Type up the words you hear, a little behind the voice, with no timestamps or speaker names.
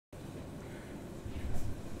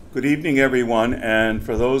Good evening, everyone, and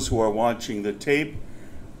for those who are watching the tape,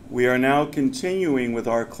 we are now continuing with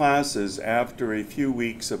our classes after a few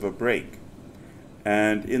weeks of a break.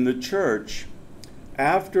 And in the church,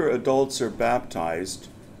 after adults are baptized,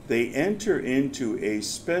 they enter into a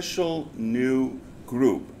special new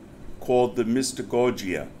group called the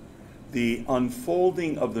mystagogia, the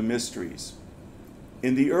unfolding of the mysteries.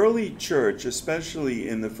 In the early church, especially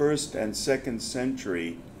in the 1st and 2nd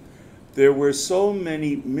century, there were so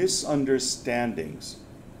many misunderstandings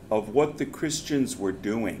of what the Christians were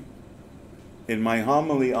doing. In my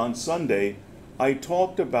homily on Sunday, I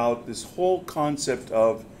talked about this whole concept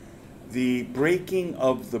of the breaking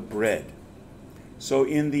of the bread. So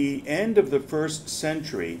in the end of the 1st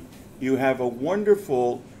century, you have a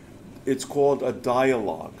wonderful, it's called a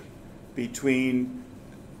dialogue between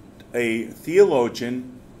a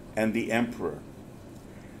theologian and the emperor.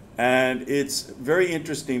 And it's very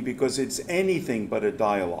interesting because it's anything but a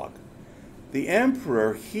dialogue. The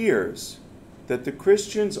emperor hears that the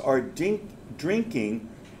Christians are drinking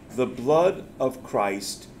the blood of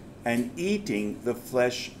Christ and eating the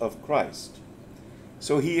flesh of Christ.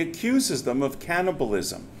 So he accuses them of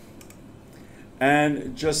cannibalism.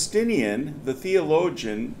 And Justinian, the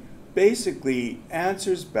theologian, basically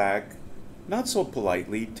answers back, not so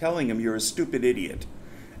politely, telling him, "You're a stupid idiot."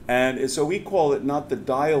 And so we call it not the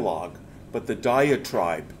dialogue, but the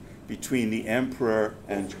diatribe between the emperor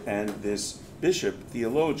and this bishop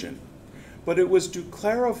theologian. But it was to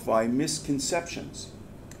clarify misconceptions.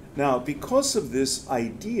 Now, because of this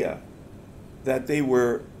idea that they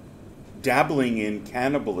were dabbling in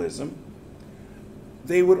cannibalism,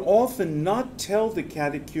 they would often not tell the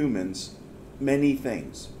catechumens many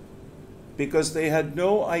things, because they had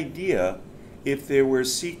no idea if there were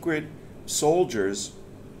secret soldiers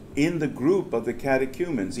in the group of the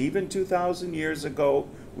catechumens. Even 2,000 years ago,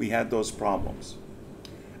 we had those problems.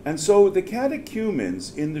 And so the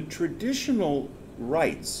catechumens, in the traditional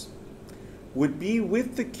rites, would be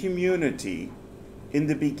with the community in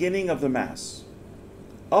the beginning of the Mass,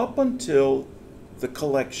 up until the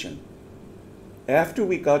collection. After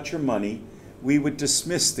we got your money, we would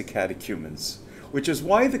dismiss the catechumens, which is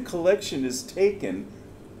why the collection is taken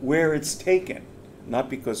where it's taken, not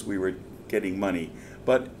because we were getting money,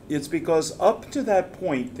 but it's because up to that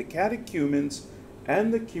point, the catechumens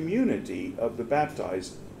and the community of the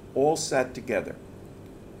baptized all sat together.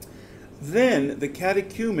 Then the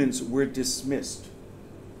catechumens were dismissed,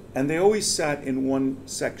 and they always sat in one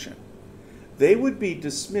section. They would be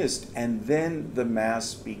dismissed, and then the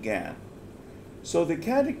Mass began. So the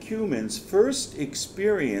catechumens' first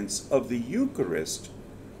experience of the Eucharist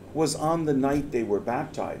was on the night they were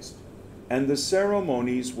baptized, and the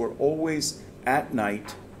ceremonies were always at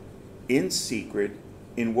night, in secret,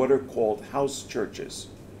 in what are called house churches.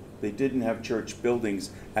 They didn't have church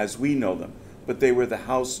buildings as we know them, but they were the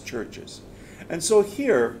house churches. And so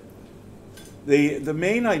here, the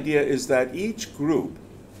main idea is that each group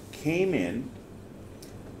came in,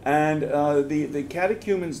 and the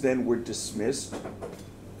catechumens then were dismissed,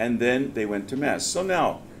 and then they went to Mass. So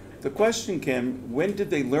now, the question came, when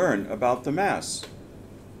did they learn about the Mass?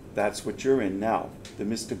 That's what you're in now, the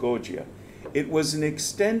mystagogia. It was an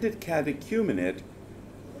extended catechumenate,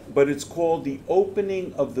 but it's called the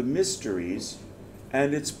opening of the mysteries,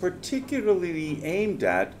 and it's particularly aimed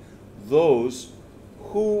at those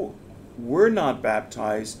who were not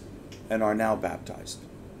baptized and are now baptized.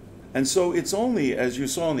 And so it's only, as you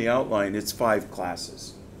saw in the outline, it's 5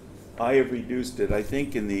 classes. I have reduced it. I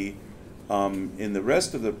think in the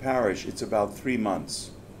rest of the parish, it's about 3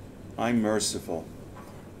 months. I'm merciful.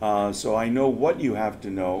 So I know what you have to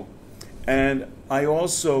know. And I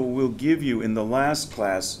also will give you in the last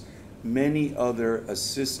class many other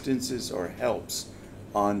assistances or helps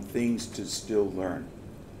on things to still learn.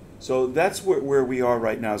 So that's where we are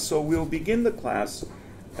right now. So we'll begin the class,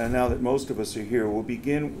 and now that most of us are here, we'll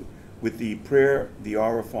begin with the prayer, the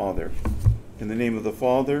Our Father. In the name of the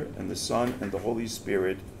Father, and the Son, and the Holy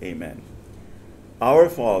Spirit, amen. Our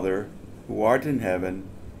Father, who art in heaven,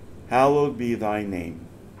 hallowed be thy name.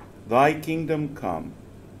 Thy kingdom come.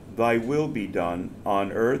 Thy will be done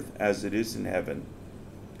on earth as it is in heaven.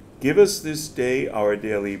 Give us this day our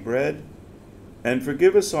daily bread, and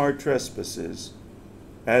forgive us our trespasses,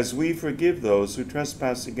 as we forgive those who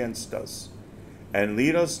trespass against us. And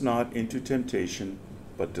lead us not into temptation,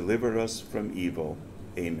 but deliver us from evil.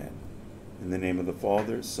 Amen. In the name of the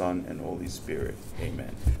Father, Son, and Holy Spirit.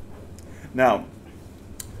 Amen. Now,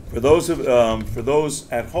 for those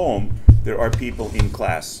at home, there are people in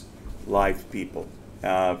class, live people.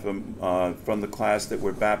 From the class that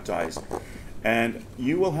were baptized. And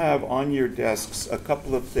you will have on your desks a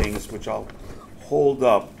couple of things which I'll hold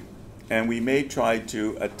up and we may try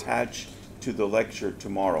to attach to the lecture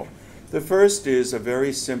tomorrow. The first is a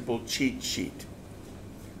very simple cheat sheet.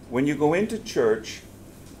 When you go into church,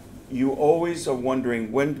 you always are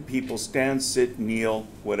wondering, when do people stand, sit, kneel,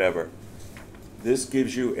 whatever. This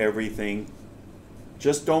gives you everything.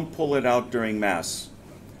 Just don't pull it out during Mass,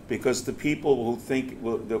 because the people who think,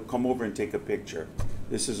 they'll come over and take a picture.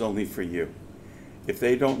 This is only for you. If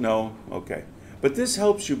they don't know, okay. But this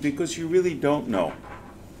helps you because you really don't know.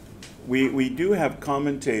 We do have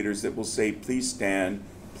commentators that will say, please stand,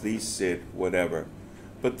 please sit, whatever.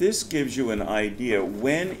 But this gives you an idea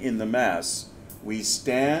when in the Mass we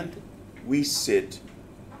stand, we sit,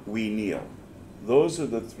 we kneel. Those are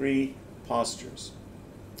the three postures.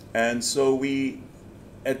 And so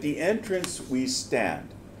at the entrance, we stand.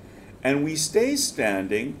 And we stay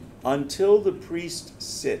standing until the priest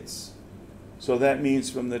sits. So that means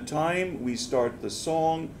from the time we start the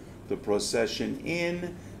song, the procession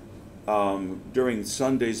in, during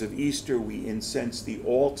Sundays of Easter, we incense the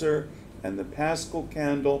altar and the Paschal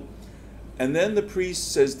candle. And then the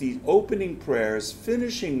priest says the opening prayers,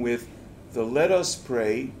 finishing with the Let Us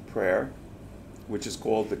Pray prayer, which is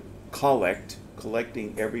called the collect,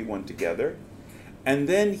 collecting everyone together. And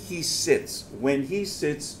then he sits. When he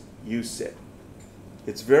sits, you sit.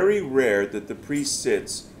 It's very rare that the priest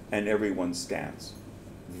sits and everyone stands.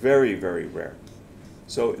 Very, very rare.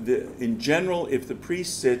 So in general, if the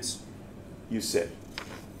priest sits, you sit.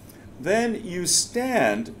 Then you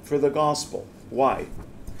stand for the gospel. Why?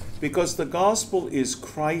 Because the gospel is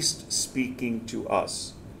Christ speaking to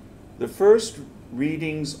us. The first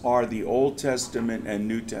readings are the Old Testament and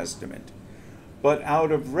New Testament. But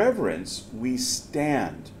out of reverence, we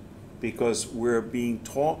stand because we're being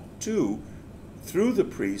talked to through the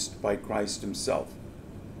priest by Christ himself.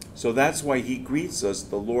 So that's why he greets us,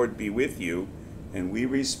 the Lord be with you, and we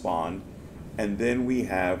respond, and then we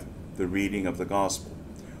have the reading of the gospel.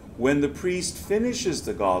 When the priest finishes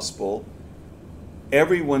the gospel,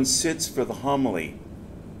 everyone sits for the homily.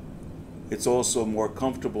 It's also more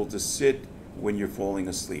comfortable to sit when you're falling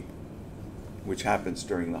asleep, which happens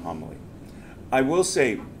during the homily. I will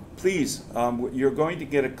say, please, you're going to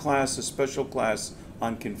get a special class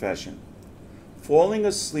on confession. Falling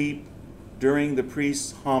asleep during the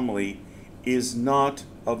priest's homily is not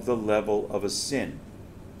of the level of a sin.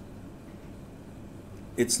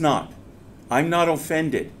 It's not. I'm not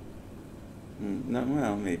offended. No,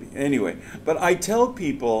 well, maybe. Anyway, but I tell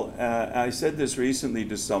people, I said this recently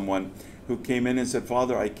to someone who came in and said,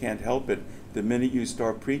 Father, I can't help it. The minute you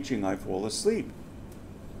start preaching, I fall asleep.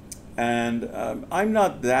 And I'm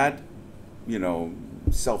not that,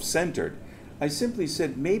 self-centered. I simply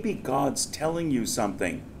said, maybe God's telling you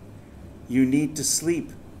something. You need to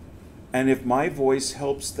sleep. And if my voice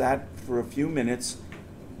helps that for a few minutes,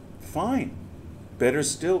 fine. Better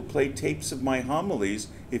still, play tapes of my homilies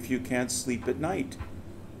if you can't sleep at night.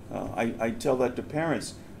 I tell that to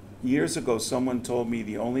parents. Years ago, someone told me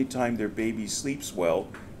the only time their baby sleeps well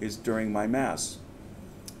is during my Mass.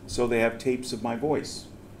 So they have tapes of my voice.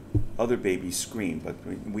 Other babies scream, but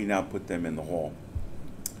we now put them in the hall.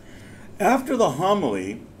 After the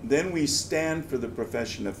homily, then we stand for the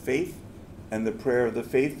profession of faith and the prayer of the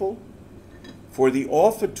faithful. For the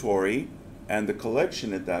offertory and the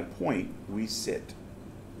collection at that point, we sit.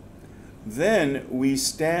 Then we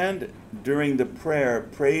stand during the prayer,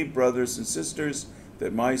 pray, brothers and sisters,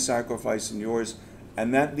 that my sacrifice and yours,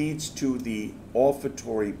 and that leads to the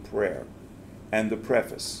offertory prayer and the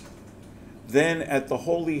preface. Then at the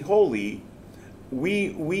Holy Holy,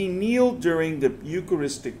 we kneel during the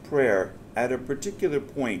Eucharistic prayer at a particular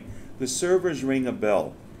point. The servers ring a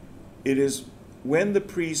bell. It is when the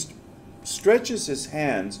priest stretches his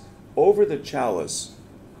hands over the chalice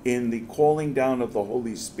in the calling down of the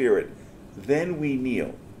Holy Spirit, then we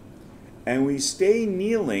kneel. And we stay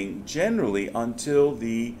kneeling generally until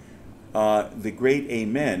the great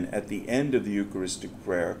Amen at the end of the Eucharistic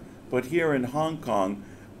prayer. But here in Hong Kong,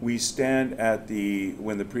 we stand at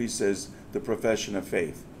when the priest says the profession of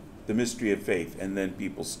faith, the mystery of faith, and then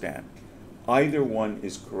people stand. Either one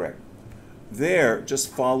is correct. There, just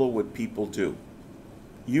follow what people do.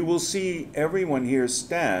 You will see everyone here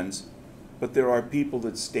stands, but there are people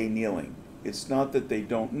that stay kneeling. It's not that they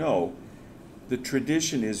don't know. The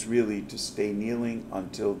tradition is really to stay kneeling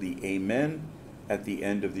until the Amen at the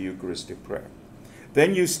end of the Eucharistic prayer.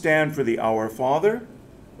 Then you stand for the Our Father,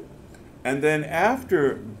 and then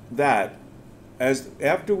after that,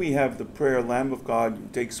 after we have the prayer, Lamb of God who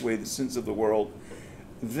takes away the sins of the world,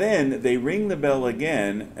 then they ring the bell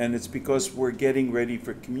again, and it's because we're getting ready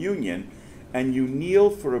for communion, and you kneel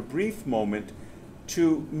for a brief moment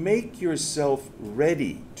to make yourself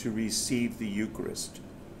ready to receive the Eucharist.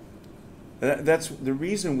 That's the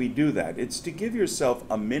reason we do that. It's to give yourself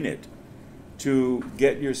a minute to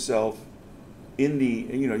get yourself in the,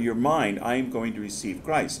 your mind, I am going to receive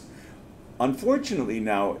Christ. Unfortunately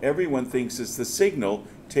now, everyone thinks it's the signal,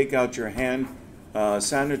 take out your hand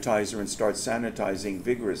sanitizer and start sanitizing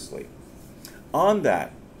vigorously. On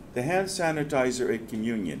that, the hand sanitizer at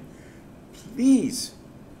communion, please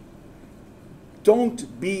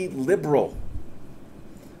don't be liberal,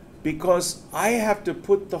 because I have to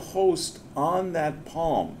put the host on that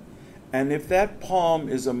palm. And if that palm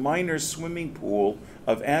is a minor swimming pool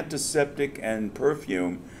of antiseptic and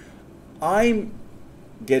perfume, I'm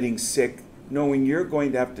getting sick knowing you're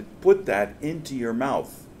going to have to put that into your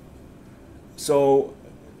mouth. So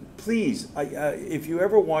please, if you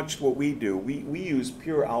ever watched what we do, we use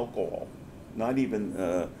pure alcohol, not even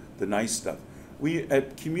the nice stuff.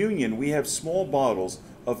 At communion, we have small bottles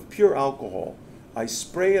of pure alcohol. I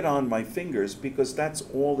spray it on my fingers because that's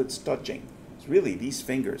all it's touching. It's really these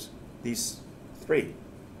fingers, these 3.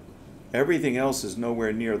 Everything else is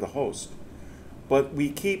nowhere near the host. But we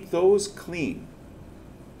keep those clean.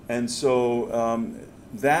 And so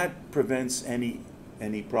that prevents any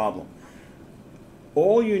problem.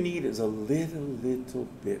 All you need is a little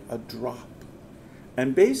bit, a drop.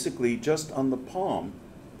 And basically just on the palm,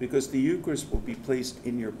 because the Eucharist will be placed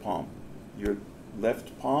in your palm, your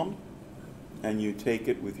left palm, and you take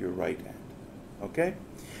it with your right hand. Okay?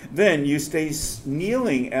 Then you stay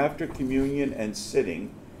kneeling after communion and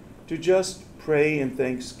sitting to just pray in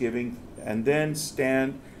thanksgiving, and then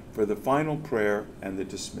stand for the final prayer and the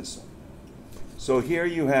dismissal. So here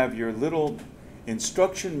you have your little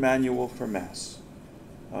instruction manual for Mass.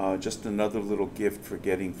 Just another little gift for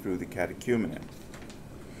getting through the catechumenate.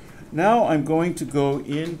 Now I'm going to go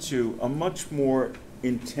into a much more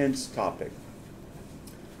intense topic.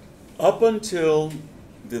 Up until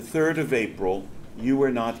the 3rd of April, you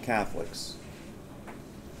were not Catholics.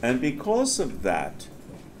 And because of that,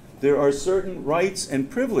 there are certain rights and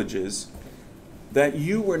privileges that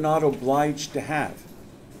you were not obliged to have.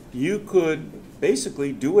 You could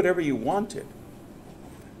basically do whatever you wanted.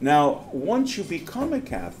 Now, once you become a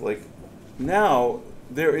Catholic, now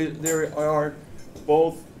there are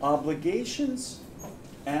both obligations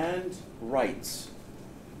and rights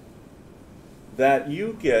that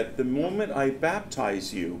you get the moment I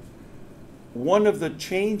baptize you. One of the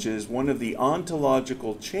changes, one of the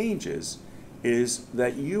ontological changes, is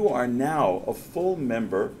that you are now a full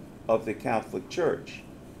member of the Catholic Church.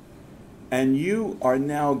 And you are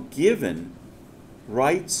now given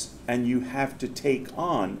rights, and you have to take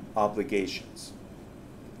on obligations.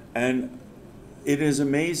 And it is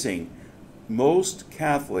amazing. Most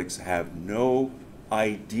Catholics have no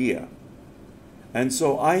idea. And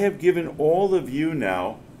so I have given all of you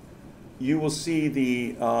now, you will see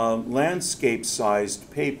the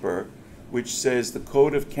landscape-sized paper which says the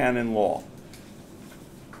Code of Canon Law.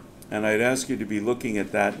 And I'd ask you to be looking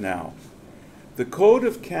at that now. The Code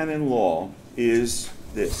of Canon Law is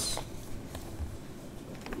this.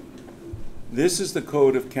 This is the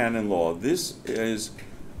Code of Canon Law. This is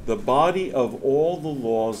the body of all the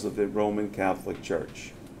laws of the Roman Catholic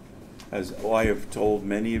Church. As I have told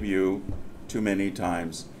many of you too many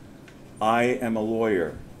times, I am a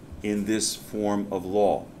lawyer in this form of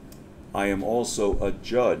law. I am also a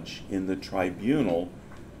judge in the tribunal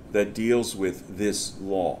that deals with this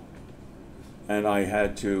law. And I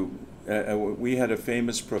had to, we had a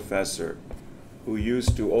famous professor who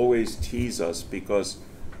used to always tease us because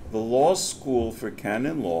the law school for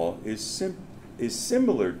canon law is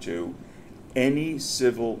similar to any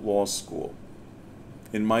civil law school.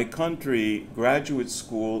 In my country, graduate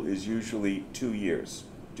school is usually 2 years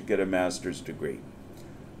to get a master's degree.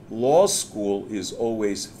 Law school is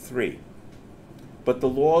always 3. But the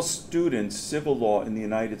law students, civil law in the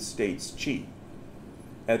United States, cheat.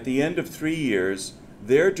 At the end of 3 years,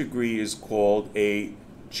 their degree is called a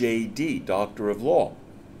JD, Doctor of Law.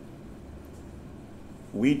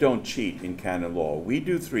 We don't cheat in canon law. We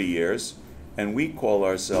do 3 years, and we call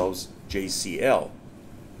ourselves JCL,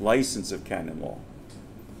 License of Canon Law.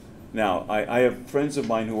 Now, I have friends of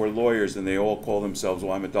mine who are lawyers, and they all call themselves,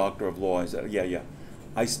 well, I'm a doctor of law. I said, yeah.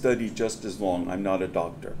 I studied just as long. I'm not a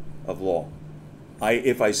doctor of law.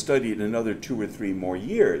 If I studied another 2 or 3 more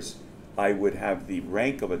years, I would have the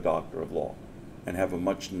rank of a doctor of law and have a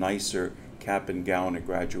much nicer cap and gown at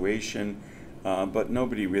graduation. But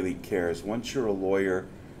nobody really cares. Once you're a lawyer,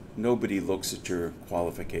 nobody looks at your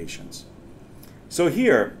qualifications. So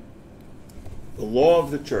here, the law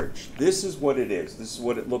of the church. This is what it is. This is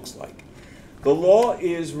what it looks like. The law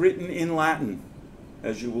is written in Latin,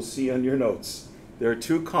 as you will see on your notes. There are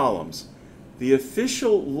 2 columns. The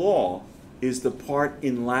official law is the part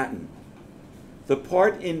in Latin. The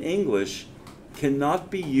part in English cannot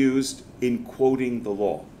be used in quoting the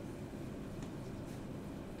law.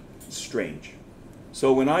 Strange.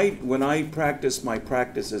 So when I practice my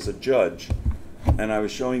practice as a judge, and I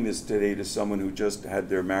was showing this today to someone who just had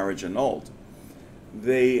their marriage annulled,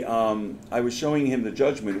 I was showing him the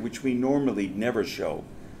judgment, which we normally never show,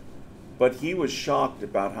 but he was shocked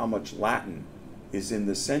about how much Latin is in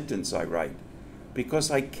the sentence I write, because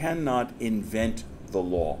I cannot invent the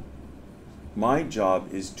law. My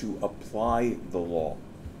job is to apply the law.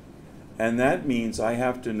 And that means I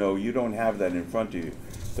have to know, you don't have that in front of you,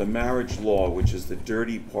 the marriage law, which is the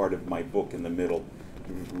dirty part of my book in the middle,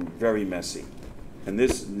 very messy. And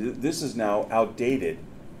this is now outdated.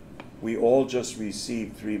 We all just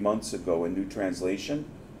received 3 months ago a new translation.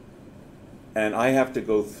 And I have to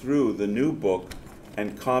go through the new book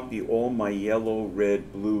and copy all my yellow,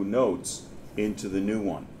 red, blue notes into the new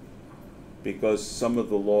one, because some of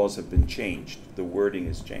the laws have been changed. The wording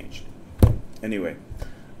is changed. Anyway,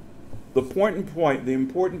 the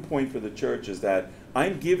important point for the church is that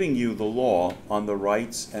I'm giving you the law on the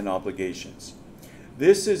rights and obligations.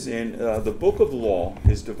 This is in, the book of law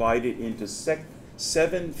is divided into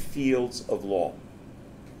 7 fields of law,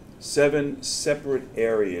 7 separate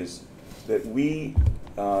areas that we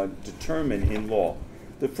determine in law.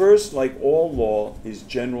 The first, like all law, is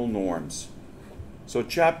general norms. So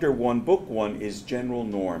chapter 1, book 1 is general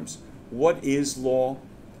norms. What is law?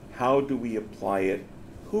 How do we apply it?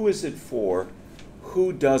 Who is it for?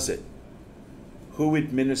 Who does it? Who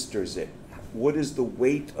administers it? What is the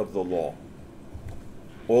weight of the law?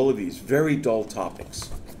 All of these very dull topics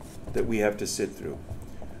that we have to sit through.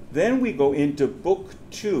 Then we go into book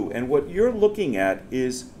 2, and what you're looking at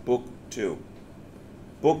is book 2.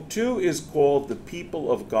 Book 2 is called the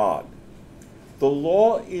people of God. The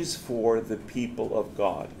law is for the people of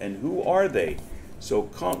God. And who are they? So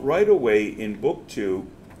right away in book 2,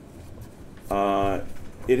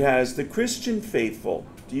 it has the Christian faithful.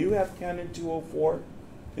 Do you have Canon 204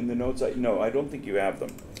 in the notes? No, I don't think you have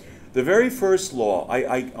them. The very first law,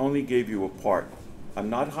 I only gave you a part. I'm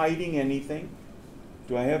not hiding anything.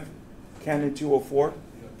 Do I have Canon 204?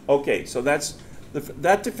 Okay, so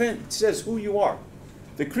that defense says who you are.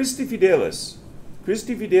 The Christi Fidelis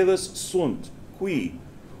sunt qui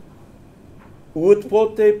ut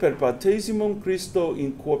pote per baptisimum Christo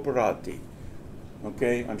incorporati.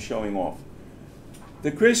 Okay, I'm showing off.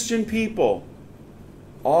 The Christian people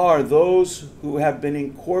are those who have been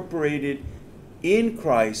incorporated in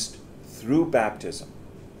Christ through baptism.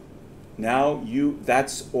 Now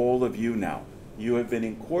that's all of you now. You have been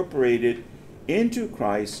incorporated into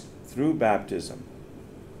Christ through baptism.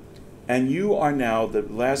 And you are now, the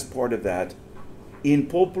last part of that, in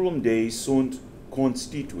populum Dei sunt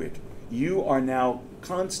constituit. You are now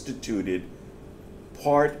constituted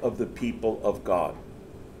part of the people of God.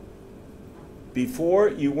 Before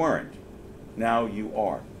you weren't. Now you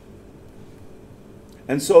are.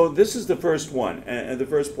 And so this is the first one, and the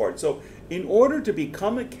first part. So in order to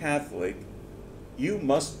become a Catholic, you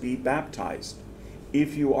must be baptized.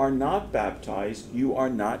 If you are not baptized, you are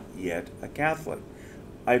not yet a Catholic.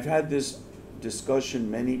 I've had this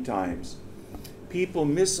discussion many times. People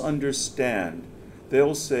misunderstand.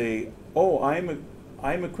 They'll say, oh, I'm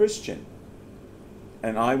a Christian.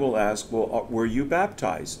 And I will ask, well, were you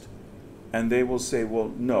baptized? And they will say,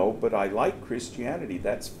 well, no, but I like Christianity.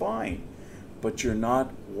 That's fine. But you're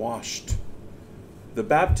not washed. The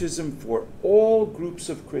baptism for all groups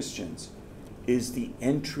of Christians is the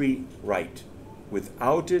entry rite.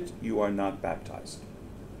 Without it, you are not baptized.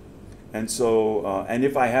 And so, and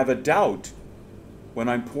if I have a doubt, when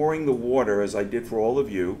I'm pouring the water, as I did for all of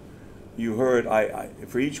you, you heard,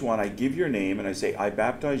 for each one, I give your name and I say, I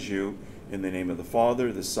baptize you in the name of the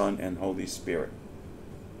Father, the Son, and Holy Spirit.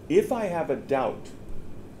 If I have a doubt,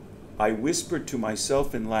 I whisper to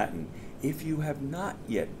myself in Latin, if you have not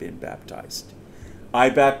yet been baptized, I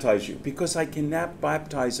baptize you, because I cannot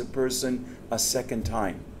baptize a person a second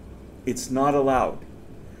time. It's not allowed.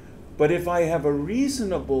 But if I have a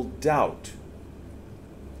reasonable doubt,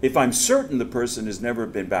 if I'm certain the person has never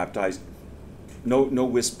been baptized, no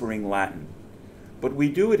whispering Latin. But we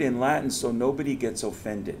do it in Latin so nobody gets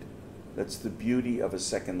offended. That's the beauty of a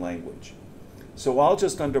second language. So I'll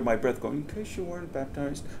just under my breath go, in case you weren't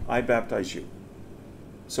baptized, I baptize you.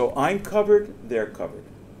 So I'm covered, they're covered.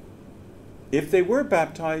 If they were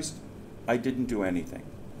baptized, I didn't do anything,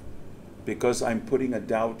 because I'm putting a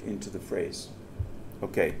doubt into the phrase.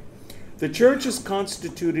 Okay. The church is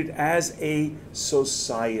constituted as a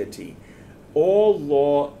society. All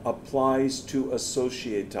law applies to a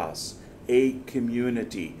societas, a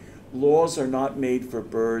community. Laws are not made for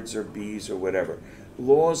birds or bees or whatever.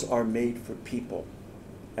 Laws are made for people,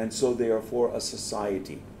 and so they are for a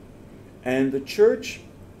society. And the church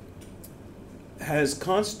has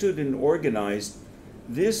constituted and organized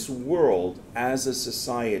this world as a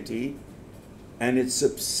society, and it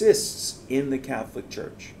subsists in the Catholic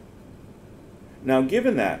Church. Now,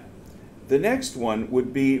 given that, the next one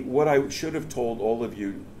would be what I should have told all of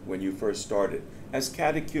you when you first started. As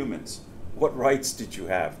catechumens, what rights did you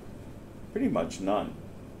have? Pretty much none,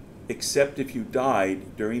 except if you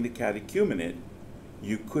died during the catechumenate,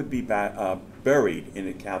 you could be buried in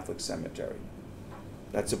a Catholic cemetery.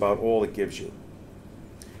 That's about all it gives you.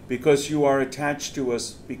 Because you are attached to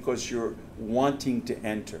us, because you're wanting to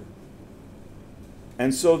enter.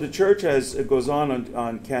 And so the church has, it goes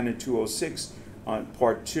on Canon 206, on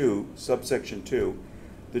Part 2, subsection 2,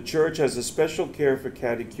 the church has a special care for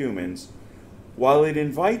catechumens, while it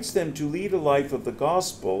invites them to lead a life of the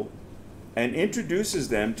gospel and introduces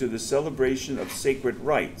them to the celebration of sacred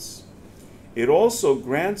rites. It also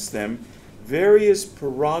grants them various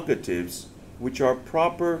prerogatives which are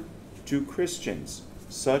proper to Christians,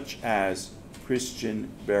 such as Christian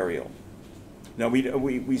burial. Now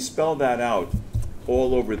we spell that out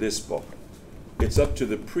all over this book. It's up to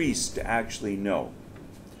the priest to actually know.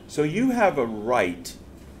 So you have a right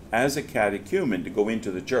as a catechumen to go into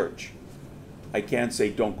the church. I can't say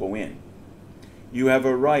don't go in. You have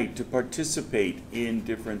a right to participate in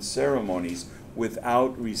different ceremonies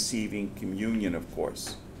without receiving communion, of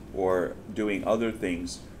course, or doing other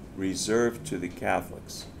things reserved to the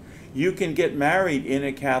Catholics. You can get married in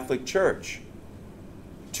a Catholic church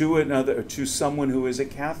to someone who is a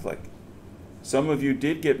Catholic. Some of you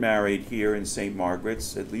did get married here in St.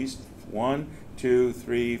 Margaret's, at least 1, 2,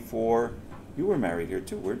 3, 4. You were married here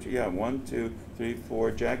too, weren't you? Yeah, 1, 2, 3,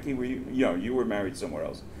 4. Jackie, were you? No, you were married somewhere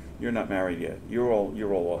else. You're not married yet.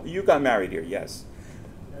 You got married here, yes.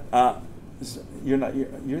 You're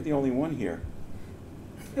the only one here,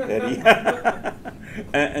 Eddie.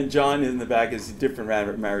 and John in the back is a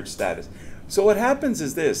different marriage status. So what happens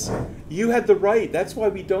is this: you had the right. That's why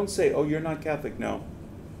we don't say, "Oh, you're not Catholic." No.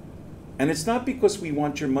 And it's not because we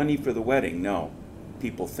want your money for the wedding. No,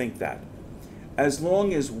 people think that. As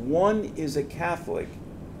long as one is a Catholic,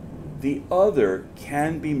 the other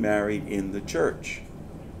can be married in the church.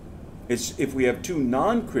 If we have two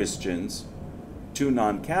non-Christians, two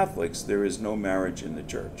non-Catholics, there is no marriage in the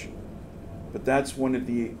church. But that's one of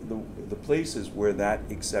the places where that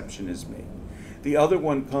exception is made. The other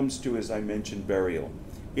one comes to, as I mentioned, burial.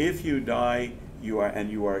 If you die, you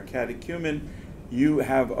are a catechumen, you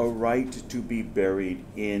have a right to be buried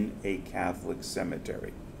in a Catholic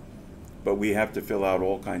cemetery. But we have to fill out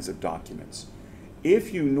all kinds of documents.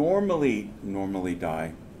 If you normally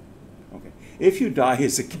die, okay, if you die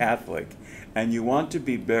as a Catholic and you want to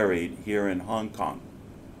be buried here in Hong Kong,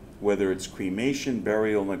 whether it's cremation,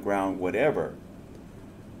 burial in the ground, whatever,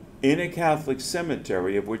 in a Catholic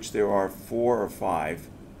cemetery, of which there are 4 or 5,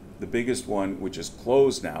 the biggest one, which is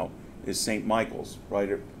closed now, is St. Michael's,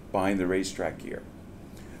 right behind the racetrack here.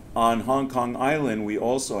 On Hong Kong Island, we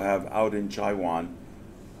also have out in Chai Wan,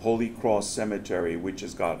 Holy Cross Cemetery, which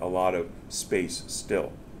has got a lot of space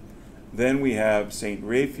still. Then we have St.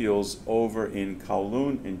 Raphael's over in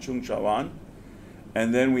Kowloon in Chung Chau,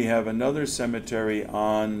 and then we have another cemetery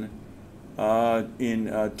in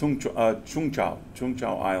Chung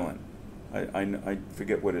Chau Island. I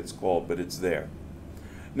forget what it's called, but it's there.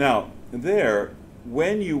 Now, there,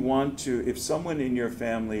 when you want to, if someone in your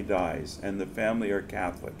family dies and the family are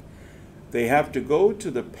Catholic, they have to go to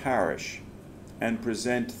the parish and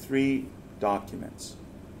present 3 documents.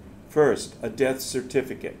 First, a death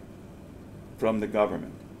certificate from the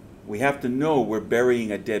government. We have to know we're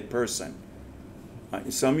burying a dead person.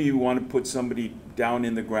 Some of you want to put somebody down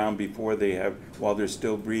in the ground before while they're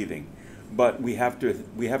still breathing, but we have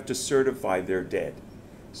to certify they're dead.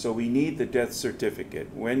 So we need the death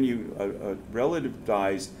certificate. When a relative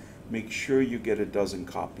dies, make sure you get a dozen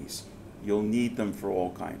copies. You'll need them for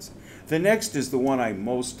all kinds. The next is the one I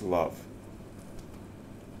most love.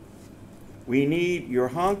 We need your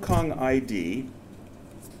Hong Kong ID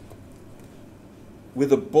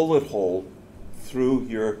with a bullet hole through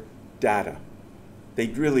your data.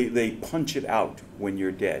 They punch it out when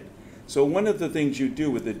you're dead. So one of the things you do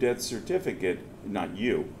with the death certificate, not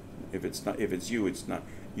you, if it's you, it's not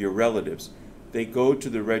your relatives. They go to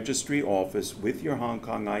the registry office with your Hong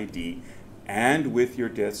Kong ID and with your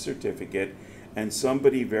death certificate, and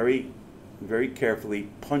somebody very, very carefully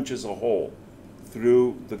punches a hole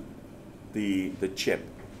through the chip.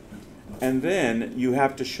 And then you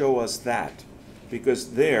have to show us that,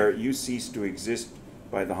 because there you cease to exist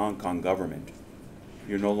by the Hong Kong government.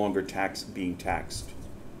 You're no longer being taxed.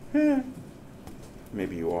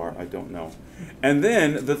 Maybe you are, I don't know. And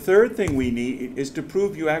then the third thing we need is to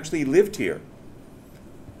prove you actually lived here.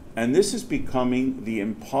 And this is becoming the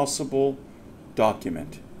impossible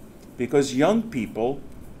document, because young people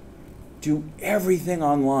do everything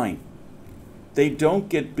online. They don't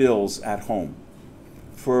get bills at home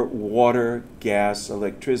for water, gas,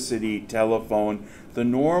 electricity, telephone, the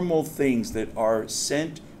normal things that are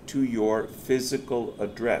sent to your physical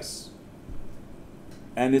address.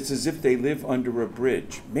 And it's as if they live under a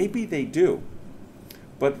bridge. Maybe they do,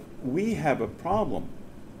 but we have a problem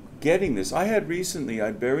getting this. I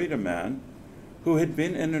buried a man who had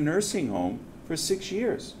been in a nursing home for 6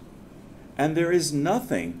 years. And there is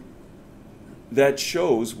nothing that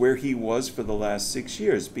shows where he was for the last 6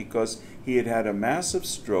 years, because he had had a massive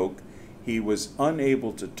stroke. He was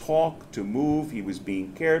unable to talk, to move. He was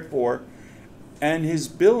being cared for. And his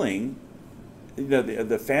billing,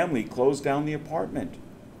 the family closed down the apartment.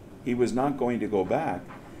 He was not going to go back.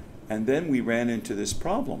 And then we ran into this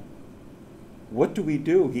problem. What do we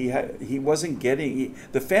do? He wasn't getting,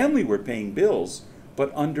 the family were paying bills,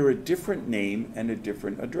 but under a different name and a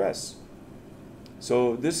different address.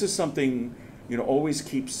 So this is something, always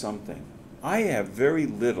keep something. I have very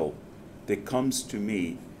little that comes to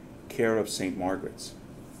me care of St. Margaret's.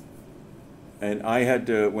 And I had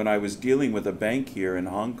to, when I was dealing with a bank here in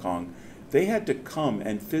Hong Kong, they had to come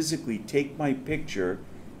and physically take my picture,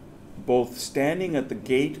 both standing at the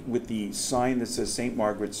gate with the sign that says St.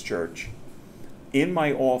 Margaret's Church, in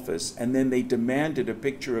my office, and then they demanded a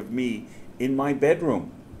picture of me in my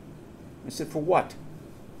bedroom. I said, for what?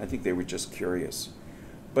 I think they were just curious.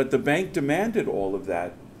 But the bank demanded all of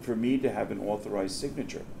that for me to have an authorized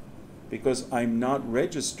signature, because I'm not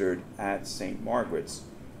registered at St. Margaret's.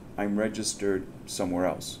 I'm registered somewhere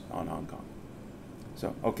else on Hong Kong.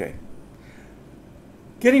 So, okay.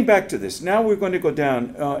 Getting back to this, now we're going to go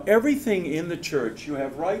down. Everything in the church, you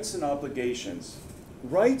have rights and obligations.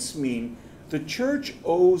 Rights mean the church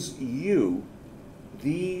owes you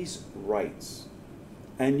these rights,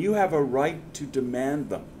 and you have a right to demand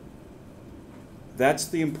them. That's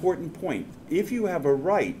the important point. If you have a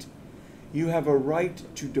right, you have a right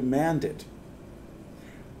to demand it.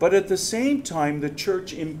 But at the same time, the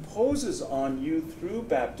church imposes on you through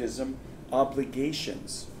baptism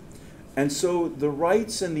obligations. And so the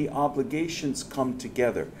rights and the obligations come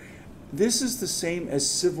together. This is the same as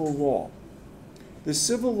civil law. The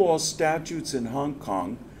civil law statutes in Hong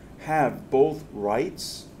Kong have both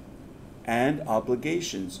rights and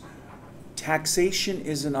obligations. Taxation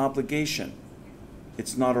is an obligation.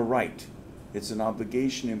 It's not a right. It's an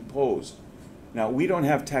obligation imposed. Now, we don't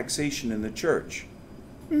have taxation in the church.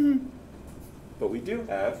 But we do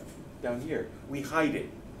have down here. We hide it.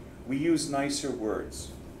 We use nicer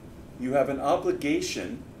words. You have an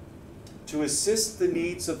obligation to assist the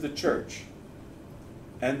needs of the church.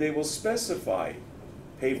 And they will specify,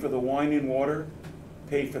 pay for the wine and water,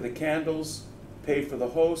 pay for the candles, pay for the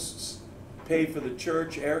hosts, pay for the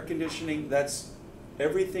church air conditioning. That's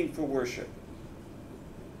everything for worship.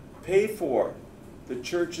 Pay for the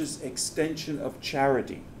church's extension of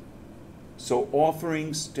charity. So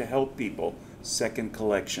offerings to help people, second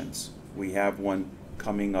collections. We have one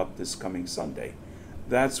coming up this coming Sunday.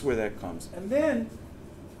 That's where that comes. And then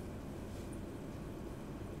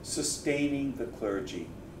sustaining the clergy,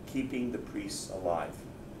 keeping the priests alive.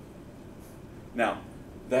 Now,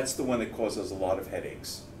 that's the one that causes a lot of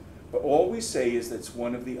headaches. But all we say is that's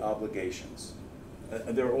one of the obligations.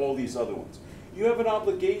 There are all these other ones. You have an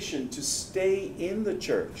obligation to stay in the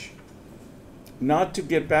church, not to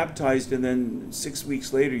get baptized and then 6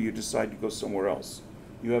 weeks later you decide to go somewhere else.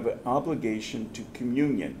 You have an obligation to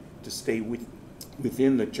communion, to stay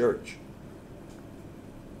within the church.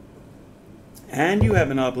 And you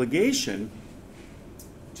have an obligation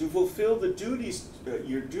to fulfill the duties,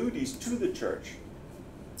 your duties to the church.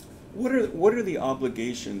 What are the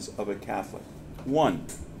obligations of a Catholic? 1,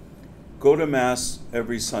 go to Mass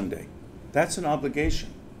every Sunday. That's an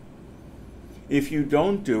obligation. If you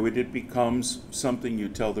don't do it, it becomes something you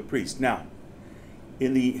tell the priest. Now,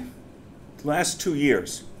 in the last 2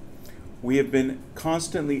 years, we have been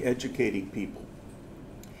constantly educating people.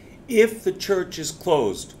 If the church is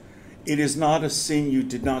closed, it is not a sin you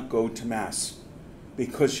did not go to Mass,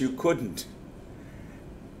 because you couldn't.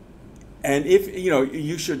 And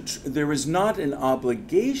if, there is not an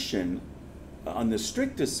obligation, on the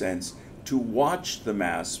strictest sense, to watch the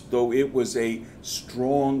Mass, though it was a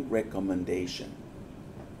strong recommendation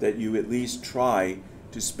that you at least try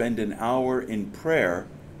to spend an hour in prayer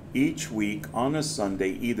each week on a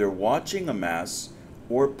Sunday, either watching a Mass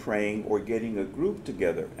or praying or getting a group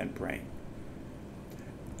together and praying.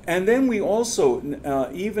 And then we also,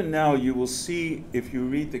 even now you will see, if you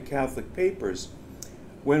read the Catholic papers,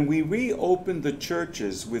 when we reopened the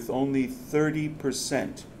churches with only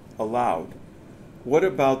 30% allowed, what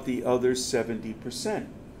about the other 70%?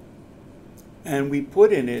 And we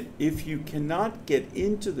put in it, if you cannot get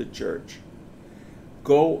into the church,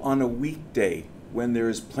 go on a weekday when there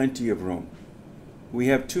is plenty of room. We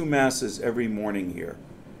have 2 masses every morning here.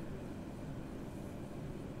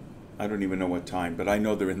 I don't even know what time, but I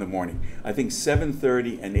know they're in the morning. I think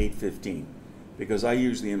 7:30 and 8:15, because I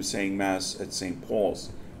usually am saying Mass at St. Paul's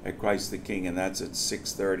at Christ the King, and that's at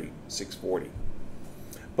 6:30, 6:40.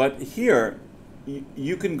 But here,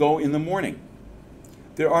 you can go in the morning.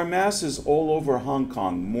 There are Masses all over Hong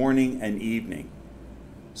Kong, morning and evening.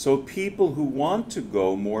 So people who want to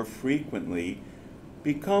go more frequently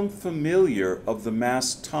become familiar of the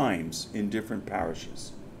Mass times in different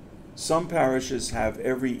parishes. Some parishes have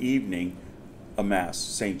every evening a Mass.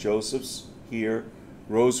 St. Joseph's here,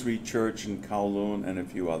 Rosary Church in Kowloon, and a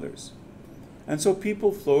few others. And so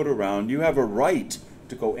people float around. You have a right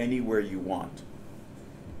to go anywhere you want.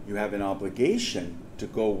 You have an obligation to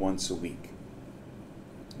go once a week.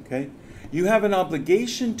 Okay? You have an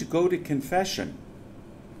obligation to go to confession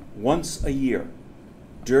once a year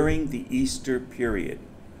during the Easter period,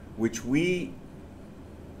 which we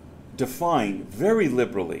define very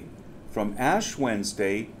liberally from Ash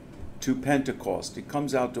Wednesday to Pentecost. It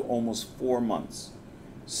comes out to almost 4 months.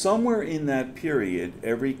 Somewhere in that period,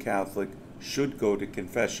 every Catholic should go to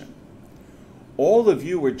confession. All of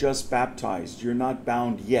you were just baptized. You're not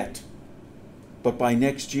bound yet. But by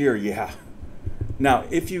next year, yeah. Now,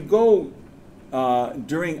 if you go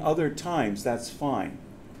during other times, that's fine.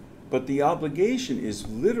 But the obligation is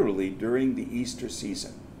literally during the Easter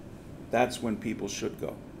season. That's when people should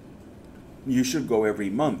go. You should go every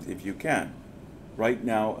month if you can. Right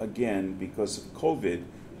now, again, because of COVID,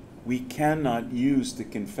 we cannot use the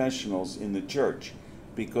confessionals in the church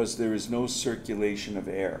because there is no circulation of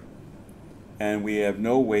air. And we have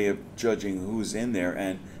no way of judging who's in there,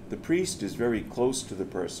 and the priest is very close to the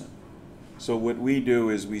person. So what we do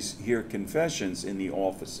is we hear confessions in the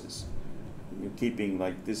offices, keeping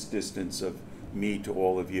like this distance of me to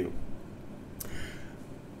all of you.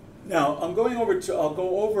 Now, I'll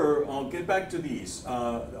get back to these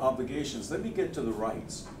obligations. Let me get to the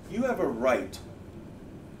rights. You have a right.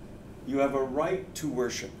 You have a right to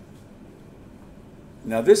worship.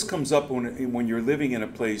 Now, this comes up when you're living in a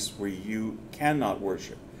place where you cannot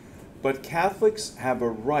worship. But Catholics have a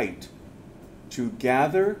right to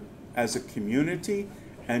gather as a community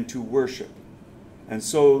and to worship. And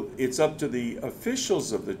so it's up to the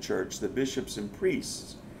officials of the church, the bishops and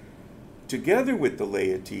priests, together with the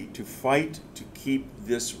laity, to fight to keep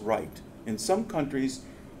this right. In some countries,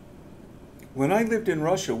 when I lived in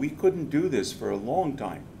Russia, we couldn't do this for a long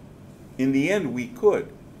time. In the end, we could,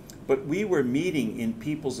 but we were meeting in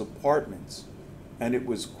people's apartments, and it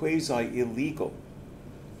was quasi-illegal.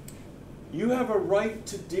 You have a right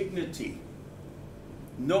to dignity.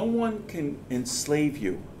 No one can enslave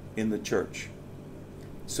you in the church.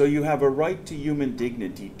 So you have a right to human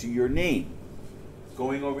dignity, to your name.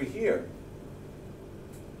 Going over here,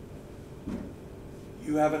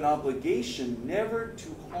 you have an obligation never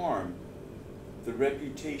to harm the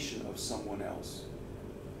reputation of someone else.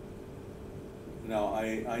 Now,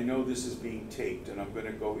 I know this is being taped, and I'm going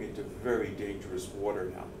to go into very dangerous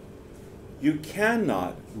water now. You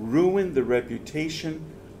cannot ruin the reputation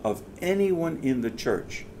of anyone in the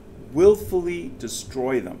church, willfully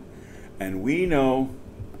destroy them. And we know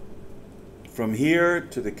from here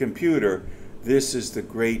to the computer, this is the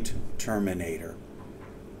great terminator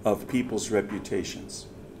of people's reputations.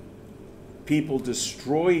 People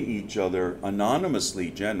destroy each other anonymously,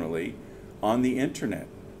 generally, on the internet,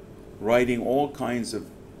 writing all kinds of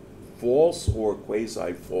false or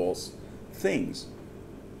quasi-false things.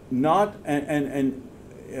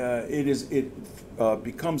 It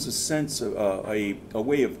becomes a sense of a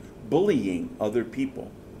way of bullying other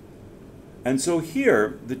people. And so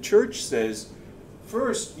here, the church says,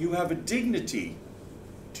 first, you have a dignity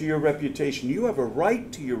to your reputation. You have a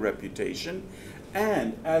right to your reputation,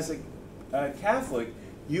 and as a Catholic,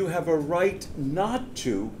 you have a right not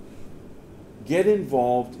to get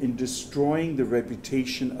involved in destroying the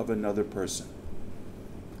reputation of another person.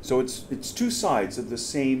 So it's two sides of the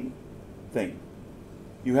same thing.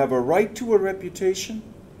 You have a right to a reputation,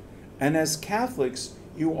 and as Catholics,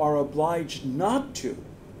 you are obliged not to.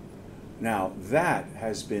 Now, that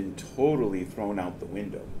has been totally thrown out the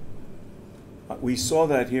window. We saw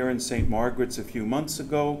that here in St. Margaret's a few months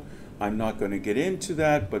ago. I'm not going to get into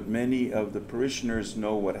that, but many of the parishioners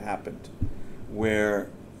know what happened, where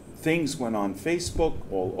things went on Facebook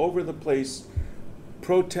all over the place,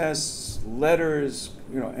 protests, letters,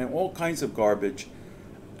 and all kinds of garbage.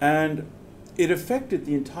 And it affected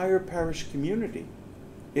the entire parish community.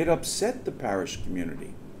 It upset the parish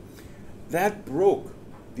community. That broke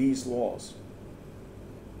these laws.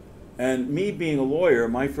 And me being a lawyer,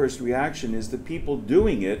 my first reaction is the people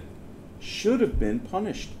doing it should have been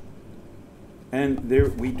punished. And there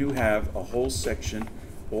we do have a whole section,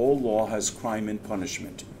 all law has crime and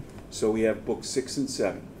punishment. So we have books 6 and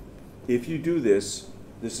 7. If you do this,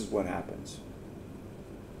 this is what happens.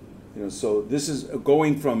 So this is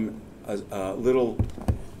going from a little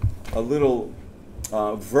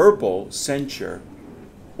verbal censure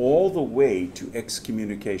all the way to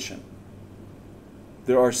excommunication.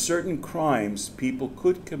 There are certain crimes people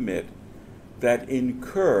could commit that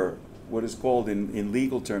incur what is called in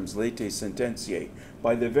legal terms latae sententiae.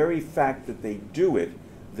 By the very fact that they do it,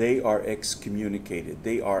 they are excommunicated.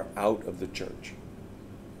 They are out of the church.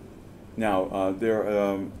 Now,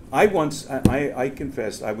 I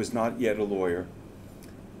confess, I was not yet a lawyer.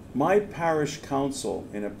 My parish council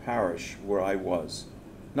in a parish where I was,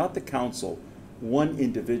 not the council, one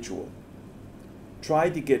individual,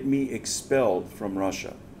 tried to get me expelled from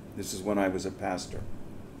Russia. This is when I was a pastor.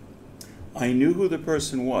 I knew who the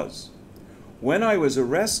person was. When I was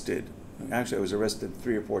arrested, actually I was arrested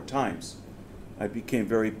 3 or 4 times. I became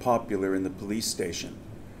very popular in the police station.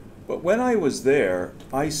 But when I was there,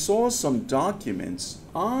 I saw some documents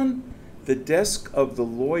on the desk of the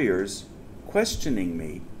lawyers questioning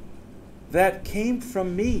me that came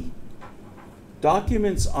from me.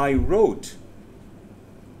 Documents I wrote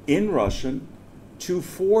in Russian to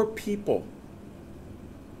 4 people.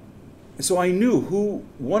 So I knew who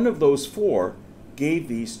one of those 4 gave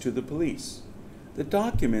these to the police. The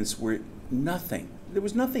documents were nothing. There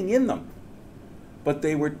was nothing in them. But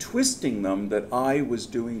they were twisting them that I was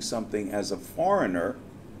doing something as a foreigner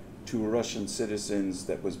to Russian citizens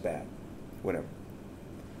that was bad. Whatever.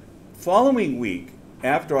 Following week,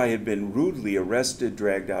 after I had been rudely arrested,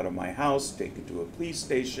 dragged out of my house, taken to a police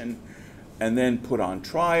station, and then put on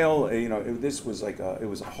trial, this was it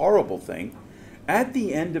was a horrible thing. At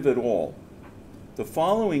the end of it all, the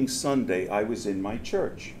following Sunday, I was in my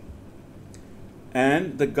church.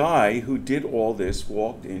 And the guy who did all this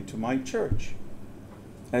walked into my church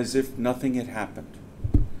as if nothing had happened.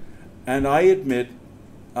 And I admit,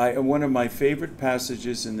 one of my favorite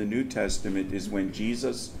passages in the New Testament is when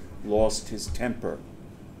Jesus lost his temper.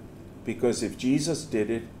 Because if Jesus did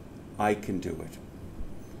it, I can do it.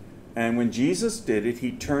 And when Jesus did it,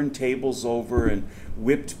 he turned tables over and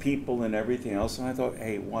whipped people and everything else. And I thought,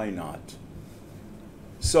 hey, why not?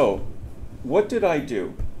 So, what did I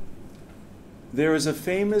do? There is a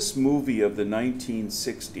famous movie of the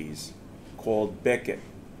 1960s called Becket,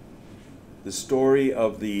 the story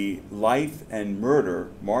of the life and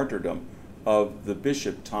martyrdom of the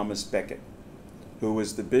bishop Thomas Becket, who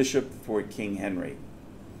was the bishop for King Henry.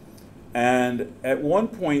 And at one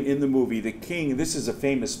point in the movie, the king, this is a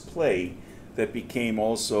famous play that became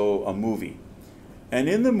also a movie. And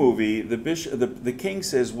in the movie, the king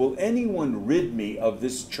says, "Will anyone rid me of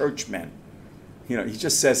this churchman?" He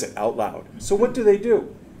just says it out loud. So what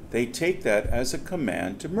do? They take that as a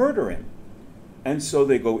command to murder him. And so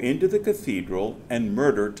they go into the cathedral and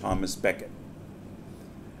murder Thomas Becket.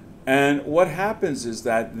 And what happens is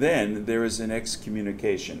that then there is an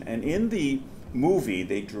excommunication. And in the movie,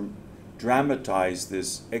 they dramatize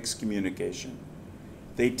this excommunication.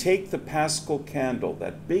 They take the Paschal candle,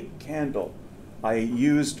 that big candle I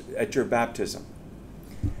used at your baptism.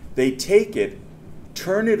 They take it,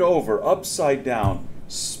 turn it over upside down,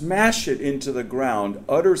 smash it into the ground,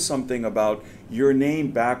 utter something about your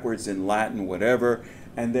name backwards in Latin, whatever,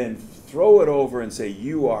 and then throw it over and say,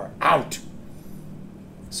 "You are out."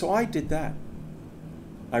 So I did that.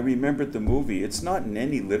 I remembered the movie. It's not in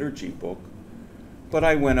any liturgy book. But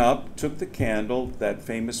I went up, took the candle, that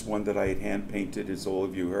famous one that I had hand-painted, as all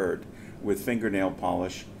of you heard, with fingernail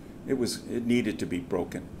polish. It needed to be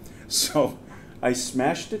broken. So I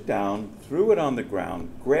smashed it down, threw it on the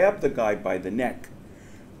ground, grabbed the guy by the neck,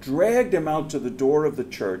 dragged him out to the door of the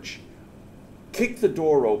church, kicked the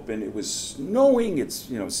door open. It was snowing. It's,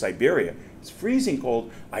 Siberia. It's freezing cold.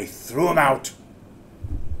 I threw him out.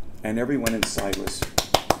 And everyone inside was.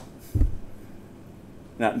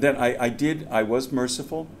 Now, then I was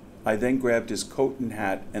merciful. I then grabbed his coat and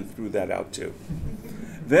hat and threw that out too.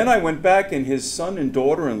 Then I went back and his son and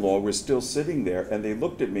daughter-in-law were still sitting there and they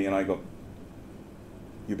looked at me and I go,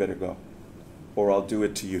 "You better go or I'll do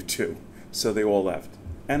it to you too." So they all left.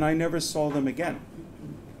 And I never saw them again.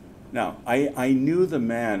 Now, I knew the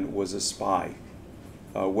man was a spy,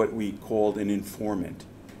 what we called an informant.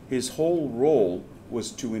 His whole role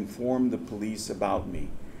was to inform the police about me,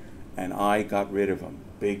 and I got rid of him.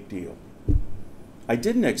 Big deal. I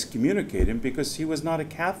didn't excommunicate him because he was not a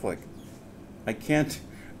Catholic. I can't,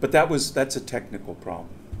 but that's a technical problem.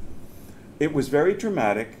 It was very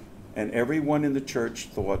dramatic, and everyone in the church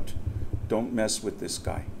thought, don't mess with this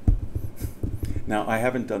guy. Now, I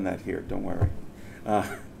haven't done that here, don't worry.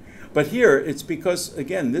 But here, it's because,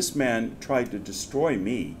 again, this man tried to destroy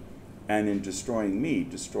me, and in destroying me,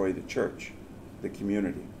 destroy the church, the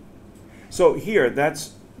community. So here,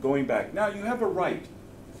 that's going back. Now, you have a right.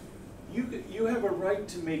 You have a right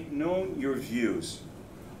to make known your views.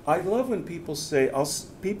 I love when people say,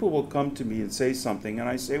 people will come to me and say something, and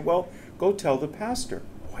I say, well, go tell the pastor.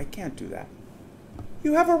 Oh, I can't do that.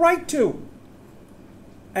 You have a right to.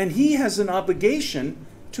 And he has an obligation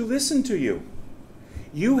to listen to you.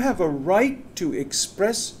 You have a right to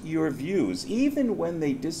express your views, even when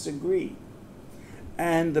they disagree.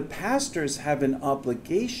 And the pastors have an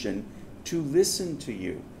obligation to listen to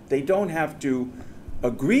you. They don't have to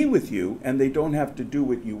agree with you, and they don't have to do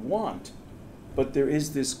what you want. But there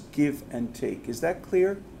is this give and take. Is that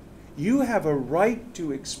clear? You have a right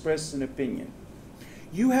to express an opinion.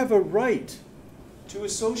 You have a right to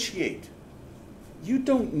associate. You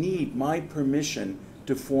don't need my permission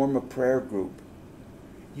to form a prayer group.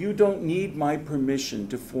 You don't need my permission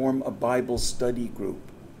to form a Bible study group.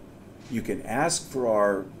 You can ask for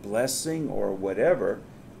our blessing or whatever.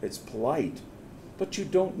 It's polite, but you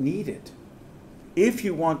don't need it. If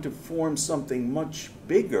you want to form something much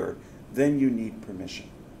bigger, then you need permission.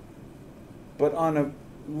 But on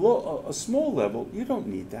a small level, you don't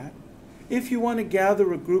need that. If you want to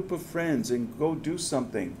gather a group of friends and go do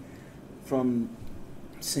something from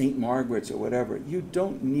St. Margaret's or whatever, you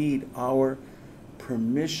don't need our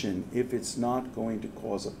permission if it's not going to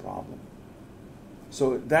cause a problem.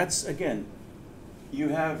 So that's, again, you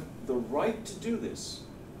have the right to do this,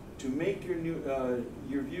 to make your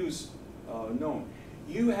views known.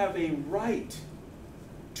 You have a right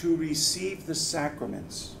to receive the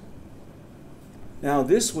sacraments. Now,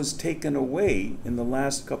 this was taken away in the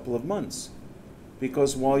last couple of months,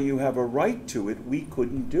 because while you have a right to it, we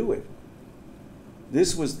couldn't do it.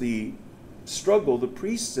 This was the struggle the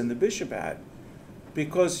priests and the bishop had,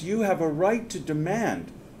 because you have a right to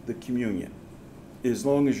demand the communion, as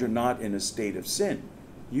long as you're not in a state of sin.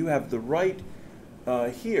 You have the right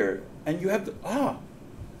here, and you have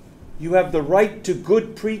the right to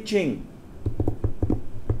good preaching.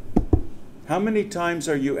 How many times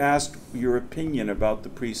are you asked your opinion about the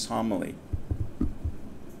priest's homily?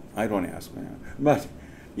 I don't ask, man. But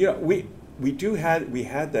you know, we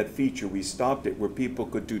had that feature. We stopped it where people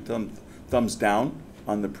could do thumbs down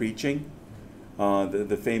on the preaching,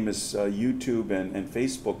 the famous YouTube and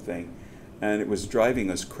Facebook thing, and it was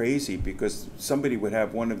driving us crazy because somebody would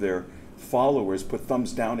have one of their followers put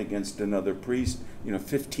thumbs down against another priest,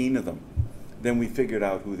 15 of them. Then we figured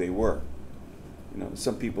out who they were.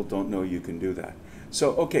 Some people don't know you can do that.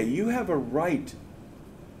 So, okay, you have a right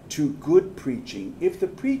to good preaching. If the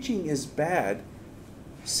preaching is bad,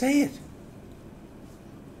 say it.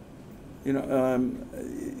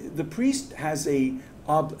 The priest has an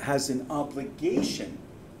obligation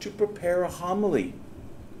to prepare a homily.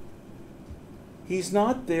 He's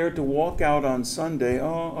not there to walk out on Sunday,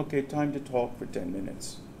 oh, okay, time to talk for 10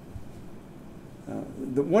 minutes.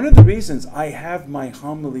 One of the reasons I have my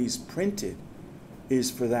homilies printed is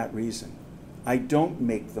for that reason. I don't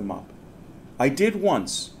make them up. I did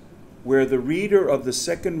once, where the reader of the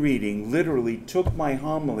second reading literally took my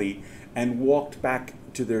homily and walked back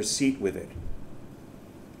to their seat with it.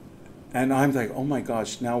 And I'm like, oh my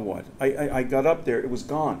gosh, now what? I got up there, it was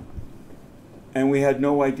gone. And we had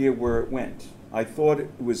no idea where it went. I thought it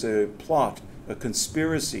was a plot, a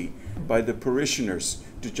conspiracy by the parishioners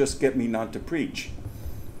to just get me not to preach.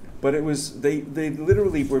 But it was, they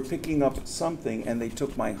literally were picking up something and they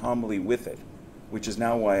took my homily with it, which is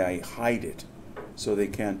now why I hide it, so they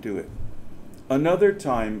can't do it. Another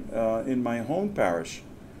time in my home parish,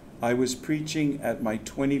 I was preaching at my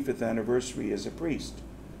 25th anniversary as a priest.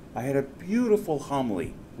 I had a beautiful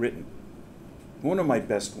homily written, one of my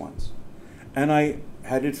best ones. And I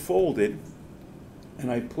had it folded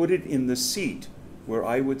and I put it in the seat where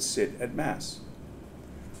I would sit at Mass.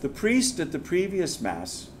 The priest at the previous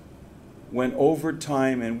Mass went over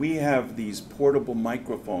time, and we have these portable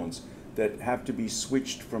microphones that have to be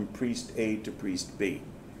switched from priest A to priest B.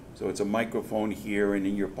 So it's a microphone here and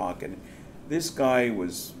in your pocket. This guy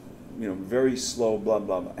was, very slow, blah,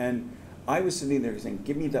 blah, blah. And I was sitting there saying,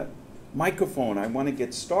 give me the microphone, I want to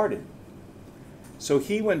get started. So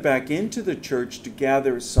he went back into the church to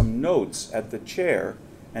gather some notes at the chair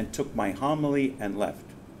and took my homily and left.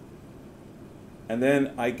 And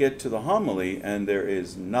then I get to the homily, and there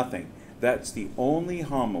is nothing. That's the only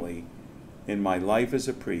homily in my life as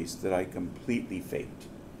a priest that I completely faked.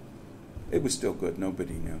 It was still good,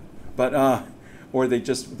 nobody knew. But, or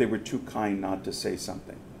they were too kind not to say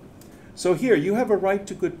something. So here, you have a right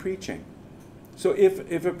to good preaching. So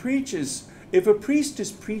if a priest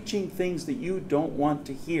is preaching things that you don't want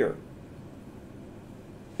to hear,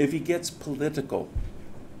 if he gets political,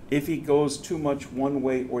 if he goes too much one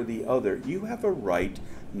way or the other, you have a right,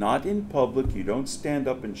 not in public, you don't stand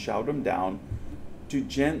up and shout him down, to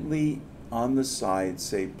gently on the side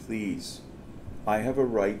say, please, I have a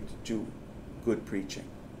right to good preaching.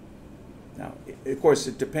 Now, of course,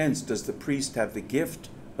 it depends. Does the priest have the gift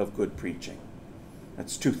of good preaching?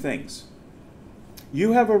 That's two things.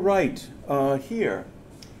 You have a right here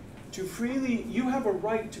to freely, you have a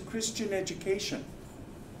right to Christian education.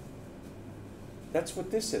 That's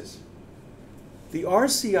what this is. The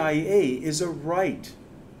RCIA is a right.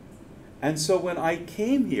 And so when I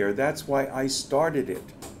came here, that's why I started it.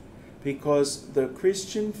 Because the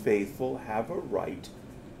Christian faithful have a right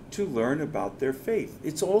to learn about their faith.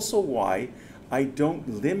 It's also why I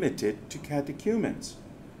don't limit it to catechumens.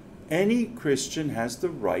 Any Christian has the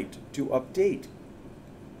right to update.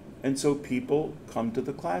 And so people come to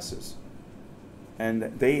the classes. And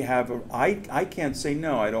they have I can't say,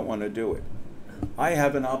 no, I don't want to do it. I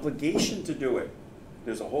have an obligation to do it.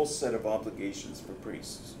 There's a whole set of obligations for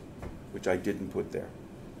priests, which I didn't put there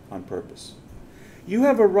on purpose. You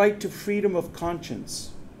have a right to freedom of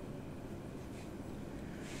conscience.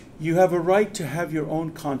 You have a right to have your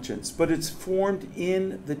own conscience, but it's formed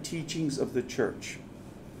in the teachings of the church.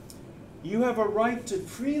 You have a right to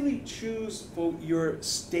freely choose for your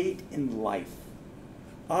state in life.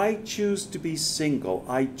 I choose to be single.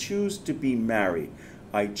 I choose to be married.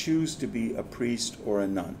 I choose to be a priest or a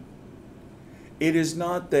nun. It is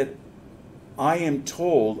not that I am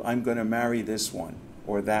told I'm going to marry this one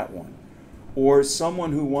or that one, or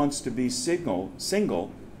someone who wants to be single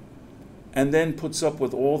and then puts up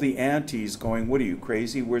with all the aunties going, what are you,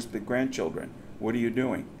 crazy? Where's the grandchildren? What are you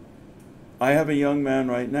doing? I have a young man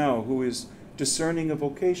right now who is discerning a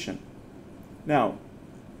vocation. Now,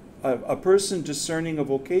 a person discerning a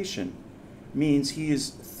vocation means he is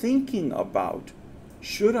thinking about,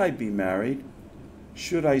 should I be married?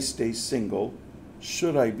 Should I stay single?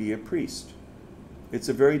 Should I be a priest? It's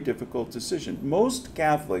a very difficult decision. Most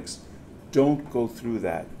Catholics don't go through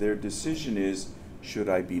that. Their decision is, should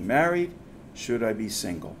I be married? Should I be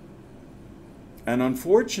single? And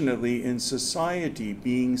unfortunately, in society,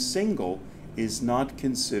 being single is not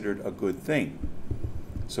considered a good thing.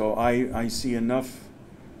 So I see enough,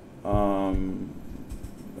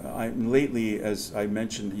 lately, as I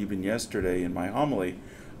mentioned even yesterday in my homily,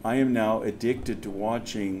 I am now addicted to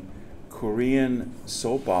watching Korean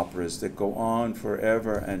soap operas that go on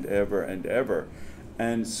forever and ever and ever.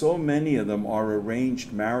 And so many of them are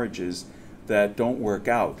arranged marriages that don't work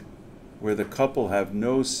out, where the couple have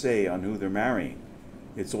no say on who they're marrying.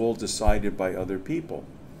 It's all decided by other people.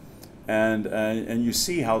 And you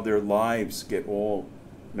see how their lives get all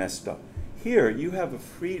messed up. Here, you have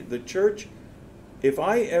the church, if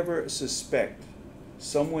I ever suspect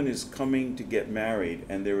someone is coming to get married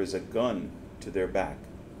and there is a gun to their back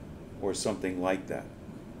or something like that,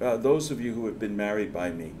 those of you who have been married by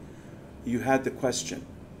me, you had the question.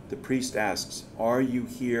 The priest asks, are you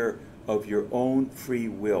here of your own free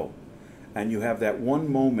will? And you have that one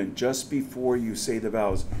moment just before you say the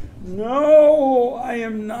vows, no, I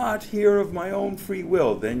am not here of my own free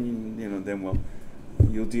will. Then,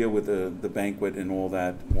 you'll deal with the banquet and all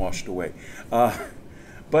that washed away.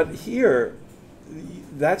 But here,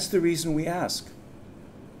 that's the reason we ask.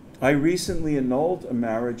 I recently annulled a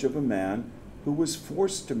marriage of a man who was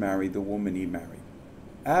forced to marry the woman he married.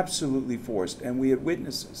 Absolutely forced, and we had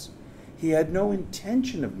witnesses. He had no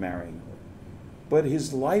intention of marrying her, but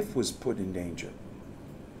his life was put in danger.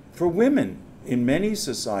 For women, in many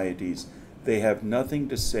societies, they have nothing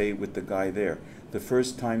to say with the guy there. The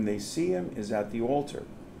first time they see him is at the altar.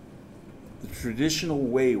 The traditional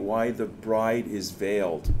way why the bride is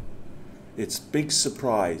veiled. It's big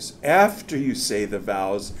surprise. After you say the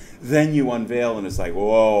vows, then you unveil, and it's like,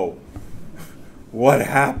 whoa, what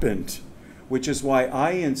happened? Which is why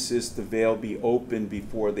I insist the veil be open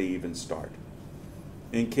before they even start.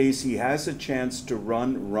 In case he has a chance to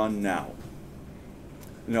run now.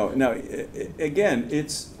 No, again,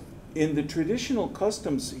 it's in the traditional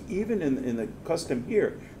customs, even in the custom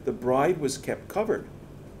here, the bride was kept covered.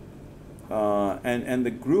 And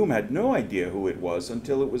the groom had no idea who it was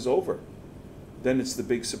until it was over. Then it's the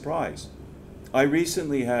big surprise. I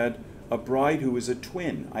recently had a bride who was a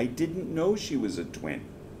twin. I didn't know she was a twin.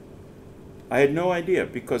 I had no idea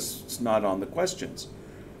because it's not on the questions.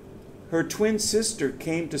 Her twin sister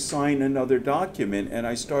came to sign another document, and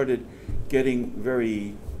I started getting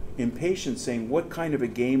very impatient, saying, what kind of a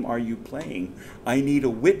game are you playing? I need a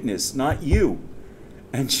witness, not you.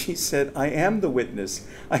 And she said, I am the witness.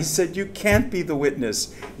 I said, you can't be the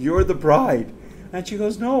witness. You're the bride. And she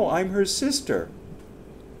goes, no, I'm her sister.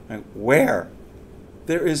 And where?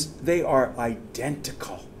 They are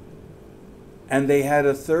identical. And they had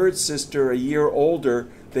a third sister a year older.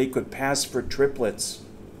 They could pass for triplets.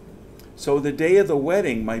 So the day of the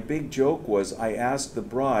wedding, my big joke was I asked the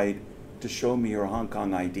bride to show me her Hong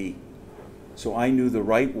Kong ID. So I knew the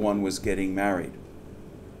right one was getting married.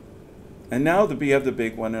 And now we have the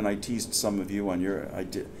big one, and I teased some of you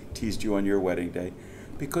teased you on your wedding day,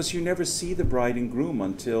 because you never see the bride and groom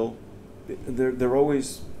until they're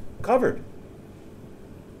always covered.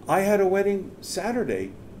 I had a wedding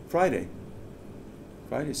Saturday,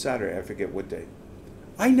 Saturday, I forget what day.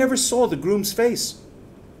 I never saw the groom's face.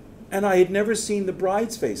 And I had never seen the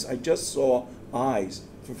bride's face. I just saw eyes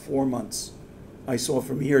for 4 months. I saw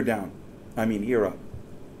from here up.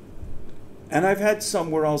 And I've had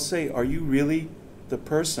some where I'll say, are you really the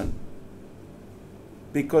person?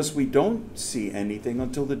 Because we don't see anything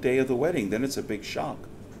until the day of the wedding. Then it's a big shock.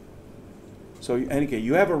 So, and again,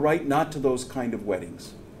 you have a right not to those kind of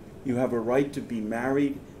weddings. You have a right to be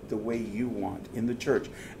married the way you want in the church.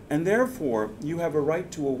 And therefore, you have a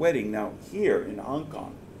right to a wedding. Now, here in Hong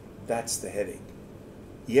Kong, that's the headache.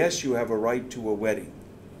 Yes, you have a right to a wedding.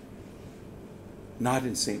 Not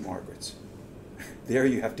in St. Margaret's. There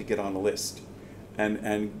you have to get on a list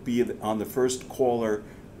and be on the first caller.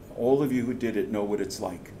 All of you who did it know what it's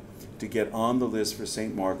like. To get on the list for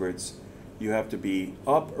St. Margaret's, you have to be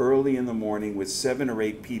up early in the morning with 7 or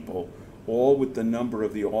 8 people, all with the number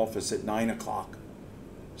of the office at 9 o'clock.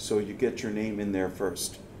 So you get your name in there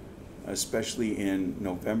first, especially in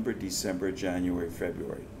November, December, January,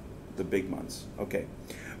 February, the big months. Okay.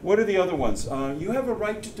 What are the other ones? You have a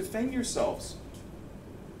right to defend yourselves.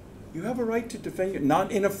 You have a right to defend,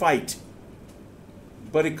 not in a fight.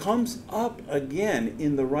 But it comes up again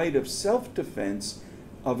in the right of self-defense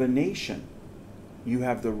of a nation. You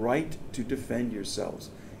have the right to defend yourselves.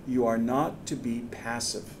 You are not to be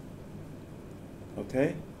passive.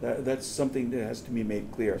 Okay? That's something that has to be made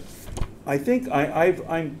clear. I think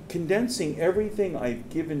I'm condensing everything I've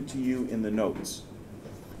given to you in the notes,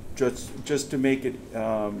 just to make it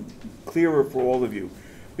clearer for all of you.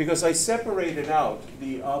 Because I separated out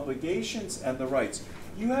the obligations and the rights.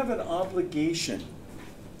 You have an obligation.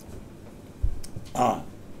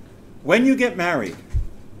 When you get married,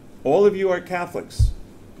 all of you are Catholics.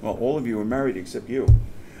 Well, all of you are married except you.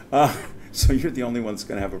 So you're the only one that's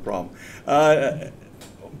going to have a problem.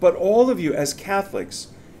 But all of you as Catholics,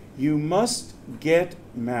 you must get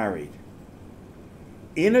married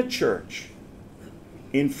in a church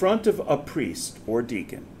in front of a priest or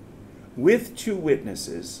deacon with 2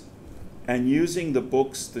 witnesses and using the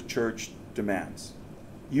books the church demands.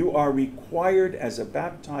 You are required as a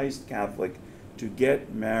baptized Catholic to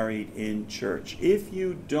get married in church. If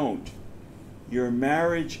you don't, your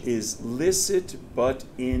marriage is licit but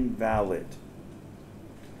invalid.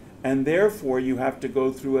 And therefore, you have to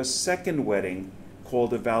go through a second wedding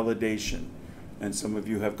called a validation. And some of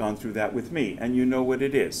you have gone through that with me, and you know what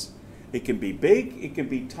it is. It can be big, it can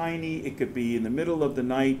be tiny, it could be in the middle of the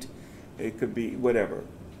night, it could be whatever.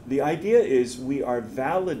 The idea is we are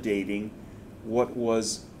validating what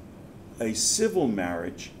was a civil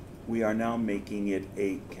marriage. We are now making it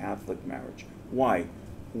a Catholic marriage. Why?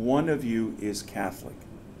 One of you is Catholic.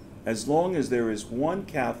 As long as there is one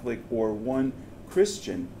Catholic or one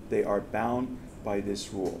Christian, they are bound by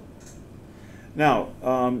this rule. Now,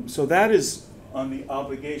 so that is on the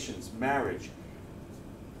obligations, marriage.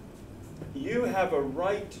 You have a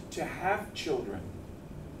right to have children.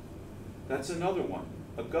 That's another one.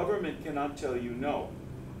 A government cannot tell you no.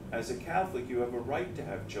 As a Catholic, you have a right to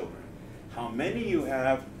have children. How many you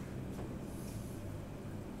have,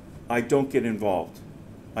 I don't get involved.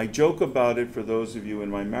 I joke about it for those of you in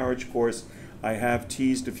my marriage course. I have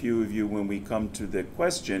teased a few of you when we come to the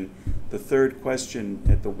question, the third question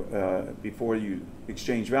at the before you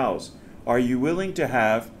exchange vows. Are you willing to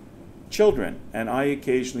have children? And I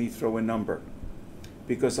occasionally throw a number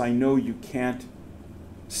because I know you can't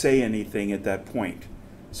say anything at that point.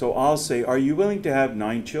 So I'll say, are you willing to have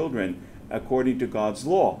 9 children according to God's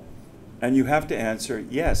law? And you have to answer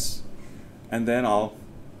yes. And then I'll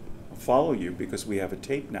follow you because we have a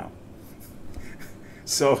tape now.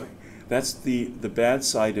 So that's the bad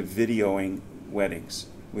side of videoing weddings.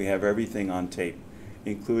 We have everything on tape,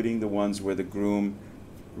 including the ones where the groom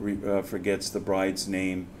forgets the bride's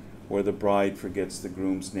name, or the bride forgets the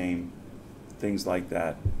groom's name, things like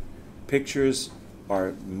that. Pictures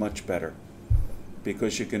are much better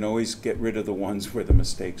because you can always get rid of the ones where the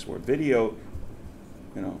mistakes were. Video,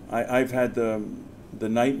 you know, I've had the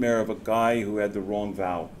nightmare of a guy who had the wrong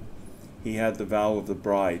vow. He had the vow of the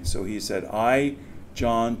bride. So he said, I,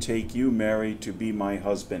 John, take you, Mary, to be my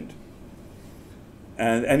husband.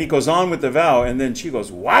 And he goes on with the vow, and then she goes,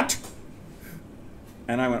 what?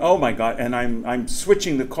 And I went, oh my God, and I'm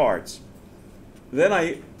switching the cards. Then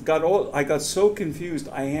I got so confused,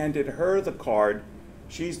 I handed her the card.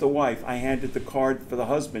 She's the wife. I handed the card for the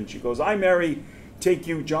husband. She goes, I, Mary, take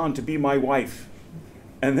you, John, to be my wife.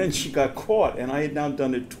 And then she got caught, and I had now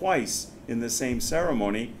done it twice in the same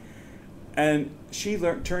ceremony. And she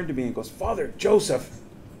turned to me and goes, Father Joseph.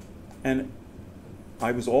 And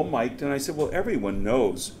I was all mic'd, and I said, well, everyone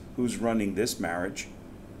knows who's running this marriage.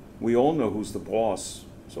 We all know who's the boss.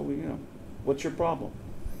 So, you know, what's your problem?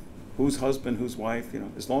 Who's husband, who's wife? You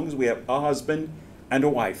know, as long as we have a husband and a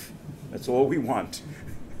wife, that's all we want.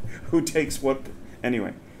 Who takes what?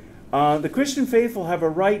 Anyway, the Christian faithful have a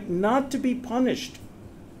right not to be punished.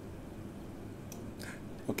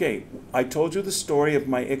 Okay, I told you the story of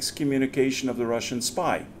my excommunication of the Russian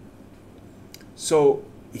spy. So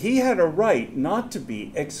he had a right not to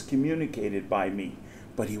be excommunicated by me,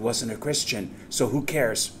 but he wasn't a Christian, so who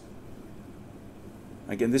cares?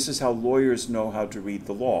 Again, this is how lawyers know how to read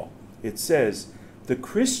the law. It says, the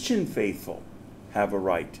Christian faithful have a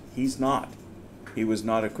right. He's not. He was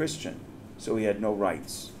not a Christian, so he had no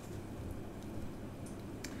rights.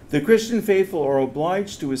 The Christian faithful are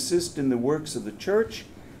obliged to assist in the works of the church.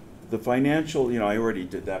 The financial, you know, I already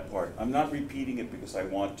did that part. I'm not repeating it because I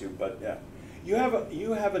want to, but yeah. You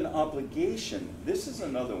have an obligation. This is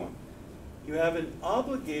another one. You have an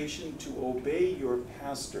obligation to obey your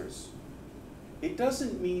pastors. It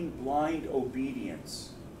doesn't mean blind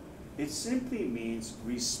obedience. It simply means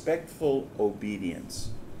respectful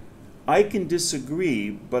obedience. I can disagree,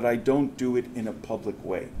 but I don't do it in a public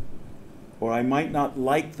way. Or I might not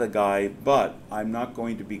like the guy, but I'm not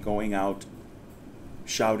going to be going out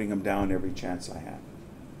shouting him down every chance I have.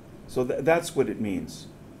 So that's what it means.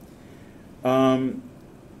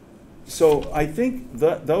 So I think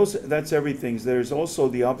that's everything. There's also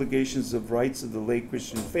the obligations of rights of the lay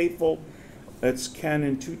Christian faithful. That's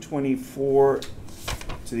Canon 224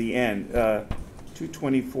 to the end,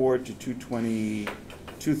 224 to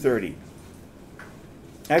 230.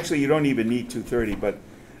 Actually, you don't even need 230, but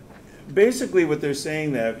basically what they're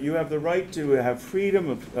saying that you have the right to have freedom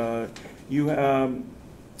of, you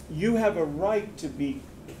have a right to be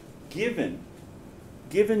given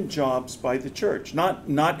jobs by the church,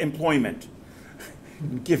 not employment,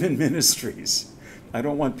 given ministries. I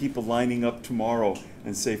don't want people lining up tomorrow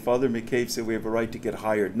and say, Father McCabe said we have a right to get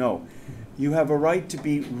hired. No, you have a right to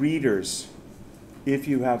be readers if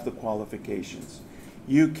you have the qualifications.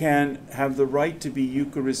 You can have the right to be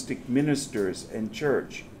Eucharistic ministers in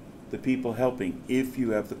church, the people helping, if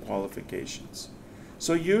you have the qualifications.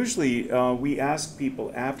 So usually we ask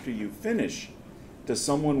people after you finish, does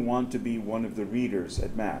someone want to be one of the readers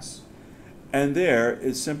at Mass? And there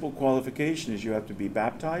is simple qualification is you have to be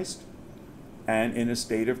baptized and in a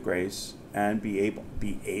state of grace and be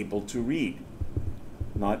able to read.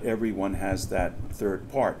 Not everyone has that third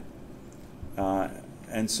part.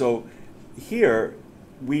 And so here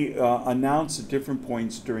we announce at different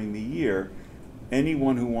points during the year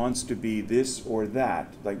anyone who wants to be this or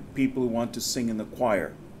that, like people who want to sing in the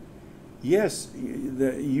choir. Yes,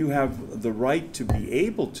 you have the right to be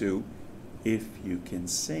able to if you can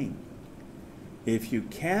sing. If you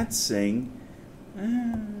can't sing,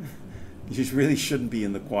 you really shouldn't be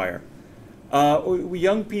in the choir.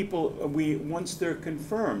 Young people, once they're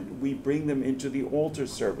confirmed, we bring them into the altar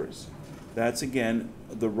servers. That's, again,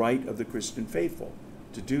 the right of the Christian faithful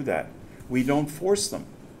to do that. We don't force them,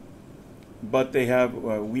 but they have,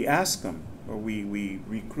 we ask them, or we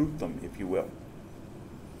recruit them, if you will.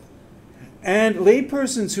 And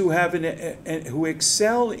laypersons who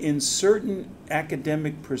excel in certain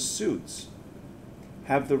academic pursuits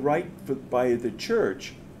have the right by the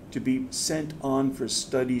church to be sent on for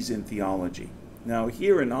studies in theology. Now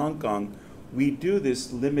here in Hong Kong, we do this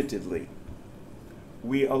limitedly.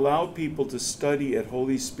 We allow people to study at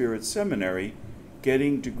Holy Spirit Seminary,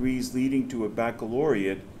 getting degrees leading to a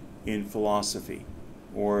baccalaureate in philosophy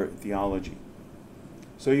or theology.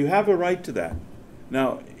 So you have a right to that.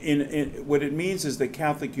 Now, what it means is that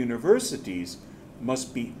Catholic universities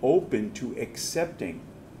must be open to accepting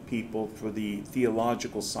people for the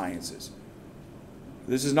theological sciences.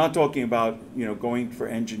 This is not talking about, going for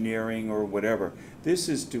engineering or whatever. This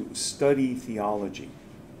is to study theology.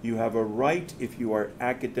 You have a right, if you are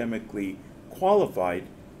academically qualified,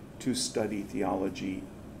 to study theology,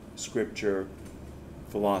 scripture,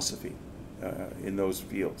 philosophy in those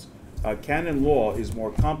fields. Canon law is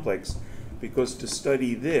more complex because to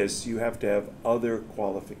study this, you have to have other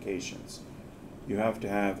qualifications. You have to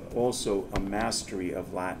have also a mastery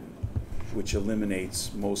of Latin, which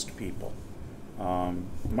eliminates most people.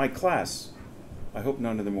 My class, I hope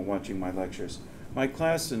none of them are watching my lectures. My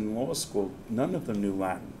class in law school, none of them knew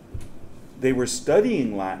Latin. They were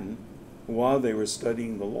studying Latin while they were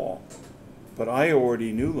studying the law. But I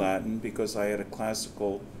already knew Latin because I had a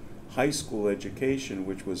classical high school education,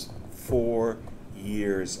 which was 4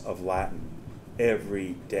 years of Latin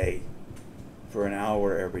every day, for an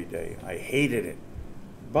hour every day. I hated it,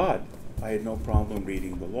 but I had no problem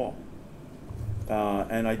reading the law.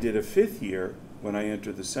 And I did a 5th year when I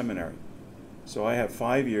entered the seminary. So I have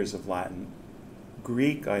 5 years of Latin.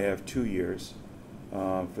 Greek, I have 2 years,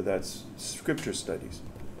 for that's scripture studies.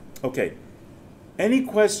 Okay, any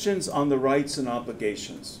questions on the rights and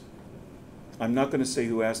obligations? I'm not going to say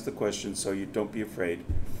who asked the question, so you don't be afraid.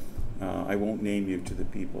 I won't name you to the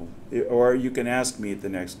people. Or you can ask me at the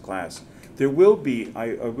next class. There will be,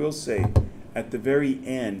 I will say, at the very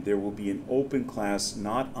end, there will be an open class,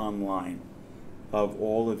 not online, of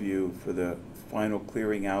all of you for the final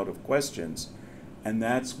clearing out of questions. And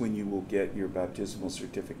that's when you will get your baptismal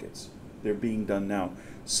certificates. They're being done now.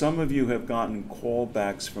 Some of you have gotten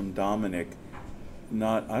callbacks from Dominic.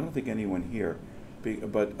 I don't think anyone here,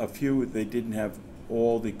 but a few, they didn't have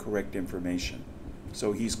all the correct information.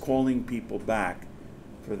 So he's calling people back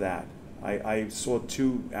for that. I saw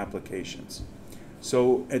 2 applications.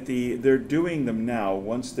 So they're doing them now.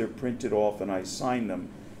 Once they're printed off and I sign them,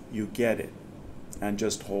 you get it. And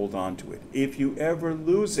just hold on to it. If you ever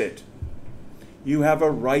lose it, you have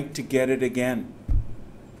a right to get it again.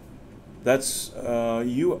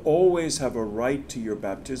 You always have a right to your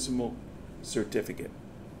baptismal certificate.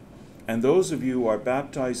 And those of you who are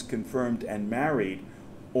baptized, confirmed, and married,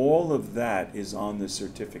 all of that is on the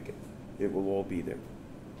certificate. It will all be there.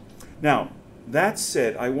 Now, that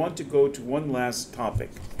said, I want to go to one last topic.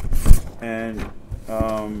 And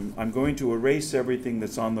I'm going to erase everything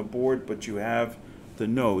that's on the board, but you have the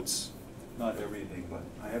notes. Not everything, but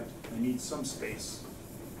I need some space.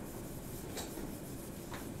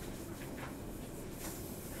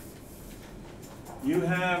 You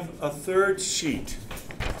have a 3rd sheet,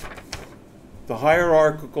 the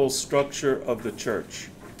hierarchical structure of the church.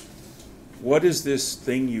 What is this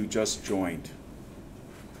thing you just joined?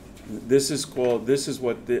 This is what this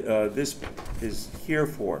is here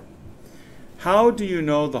for. How do you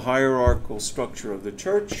know the hierarchical structure of the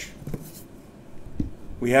church?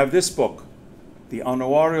 We have this book, the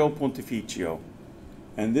Annuario Pontificio,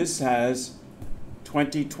 and this has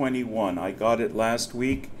 2021. I got it last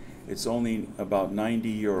week. It's only about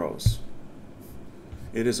 90 euros.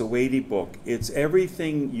 It is a weighty book. It's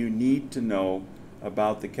everything you need to know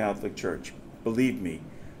about the Catholic Church. Believe me,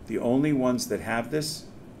 the only ones that have this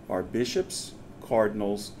are bishops,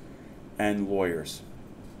 cardinals, and lawyers.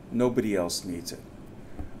 Nobody else needs it.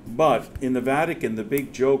 But in the Vatican, the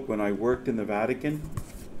big joke when I worked in the Vatican,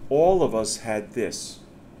 all of us had this.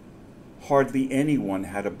 Hardly anyone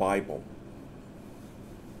had a Bible.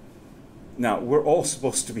 Now, we're all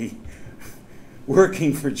supposed to be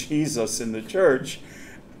working for Jesus in the church,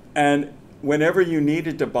 and whenever you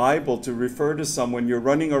needed a Bible to refer to someone, you're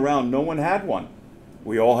running around. No one had one.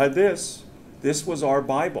 We all had this. This was our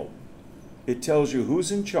Bible. It tells you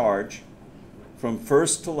who's in charge from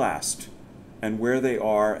first to last and where they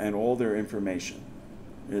are and all their information.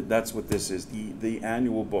 That's what this is, the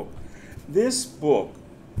annual book. This book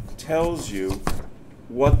tells you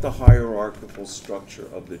what the hierarchical structure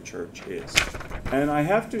of the church is. And I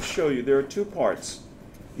have to show you, there are 2 parts.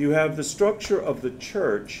 You have the structure of the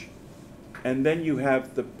church, and then you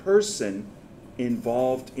have the person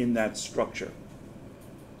involved in that structure.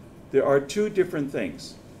 There are 2 different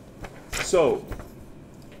things. So,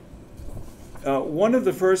 one of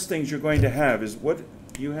the first things you're going to have is what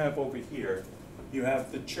you have over here. You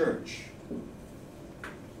have the church.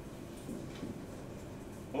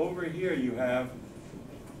 Over here you have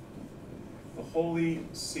the Holy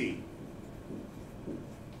See.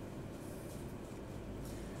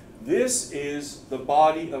 This is the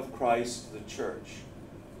body of Christ, the church.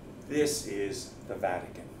 This is the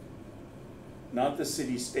Vatican. Not the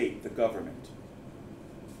city-state, the government.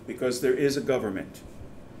 Because there is a government.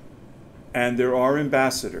 And there are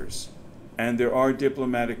ambassadors. And there are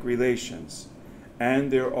diplomatic relations.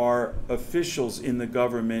 And there are officials in the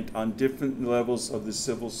government on different levels of the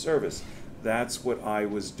civil service. That's what I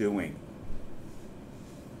was doing.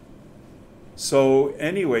 So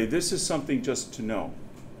anyway, this is something just to know.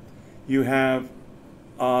 You have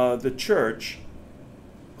the church.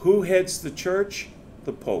 Who heads the church?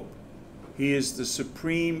 The Pope. He is the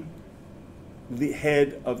supreme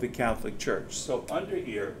head of the Catholic Church. So under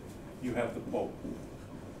here, you have the Pope.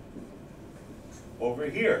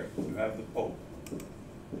 Over here, you have the Pope.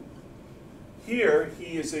 Here,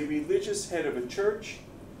 he is a religious head of a church.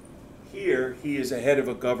 Here, he is a head of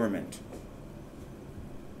a government.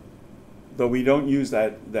 Though we don't use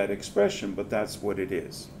that expression, but that's what it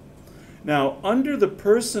is. Now, under the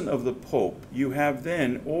person of the Pope, you have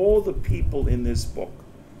then all the people in this book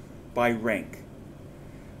by rank.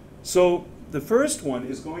 So the first one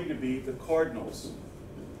is going to be the cardinals.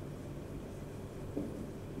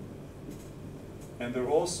 And they're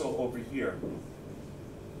also over here.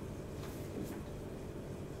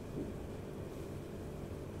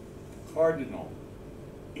 Cardinal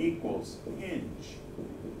equals hinge.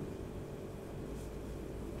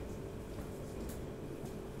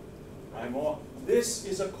 This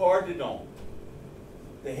is a cardinal,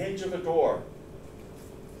 the hinge of a door.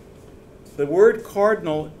 The word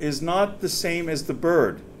cardinal is not the same as the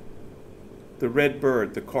bird, the red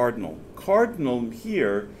bird, the cardinal. Cardinal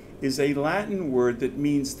here is a Latin word that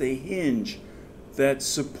means the hinge that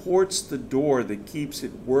supports the door, that keeps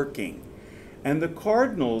it working. And the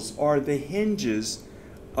cardinals are the hinges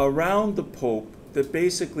around the Pope that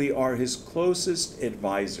basically are his closest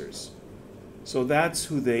advisors. So that's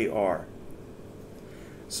who they are.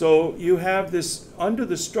 So you have this, under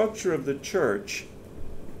the structure of the church,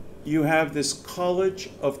 you have this college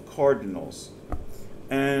of cardinals.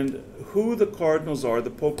 And who the cardinals are, the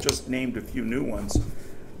Pope just named a few new ones.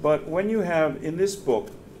 But when you have in this book,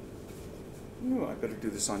 I better do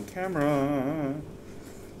this on camera.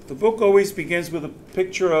 The book always begins with a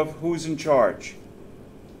picture of who's in charge.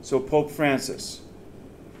 So Pope Francis.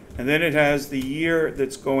 And then it has the year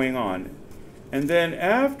that's going on. And then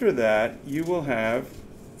after that, you will have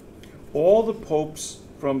all the popes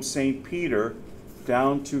from St. Peter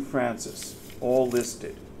down to Francis, all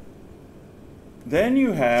listed. Then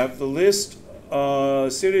you have the list,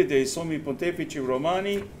 Serie dei Sommi Pontefici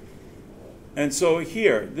Romani. And so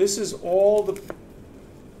here, this is all the,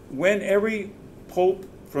 when every pope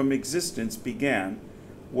from existence began,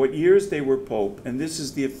 what years they were pope, and this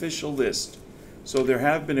is the official list. So there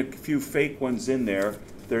have been a few fake ones in there.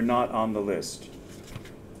 They're not on the list.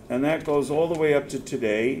 And that goes all the way up to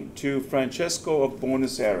today, to Francesco of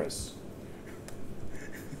Buenos Aires.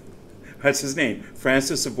 That's his name,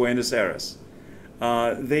 Francis of Buenos Aires.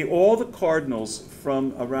 All the cardinals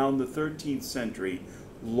from around the 13th century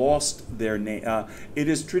lost their name. It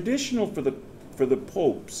is traditional for the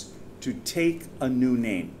popes to take a new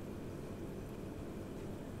name.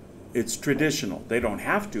 It's traditional. They don't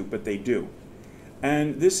have to, but they do.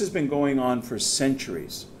 And this has been going on for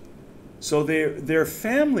centuries. So their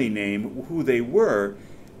family name, who they were,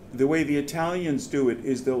 the way the Italians do it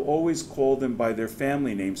is they'll always call them by their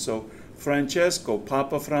family name. So Francesco,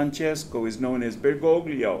 Papa Francesco, is known as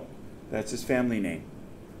Bergoglio. That's his family name.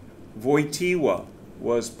 Wojtyła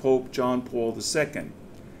was Pope John Paul II.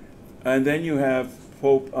 And then you have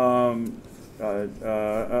Pope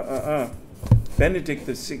Benedict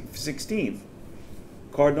XVI,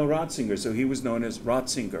 Cardinal Ratzinger, so he was known as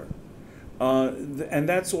Ratzinger. And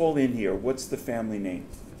that's all in here. What's the family name?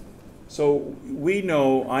 So we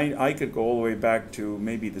know, I could go all the way back to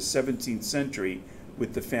maybe the 17th century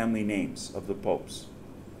with the family names of the popes.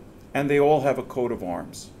 And they all have a coat of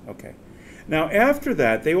arms. Okay. Now after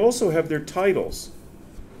that, they also have their titles.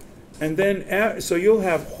 And then, so you'll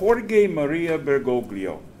have Jorge Maria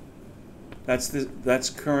Bergoglio. That's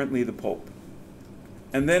currently the Pope.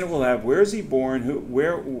 And then we'll have, where is he born?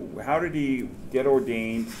 How did he get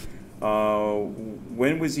ordained?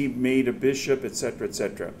 When was he made a bishop, etc.,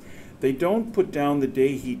 etc. They don't put down the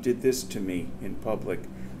day he did this to me in public,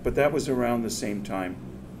 but that was around the same time.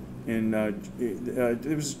 It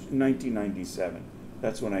was 1997.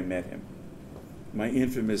 That's when I met him. My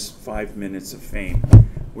infamous 5 minutes of fame,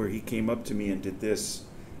 where he came up to me and did this,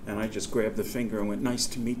 and I just grabbed the finger and went, "Nice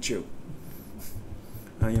to meet you."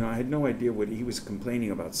 I had no idea what he was complaining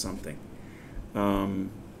about something.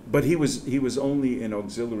 But he was only an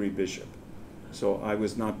auxiliary bishop, so I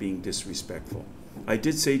was not being disrespectful. I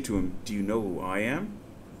did say to him, "Do you know who I am?"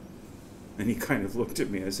 And he kind of looked at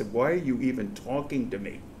me. I said, "Why are you even talking to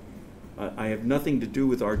me? I have nothing to do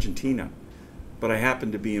with Argentina, but I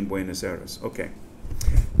happen to be in Buenos Aires." Okay.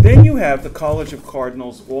 Then you have the College of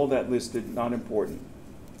Cardinals, all that listed, not important.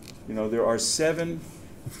 There are 7,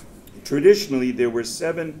 traditionally there were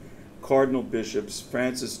 7 cardinal bishops.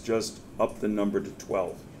 Francis just upped the number to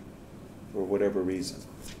 12 for whatever reason.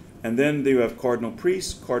 And then you have cardinal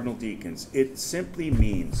priests, cardinal deacons. It simply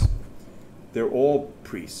means they're all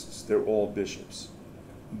priests, they're all bishops.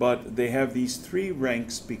 But they have these three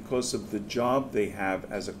ranks because of the job they have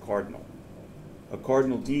as a cardinal. A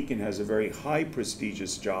cardinal deacon has a very high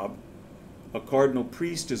prestigious job. A cardinal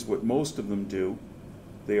priest is what most of them do.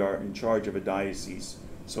 They are in charge of a diocese.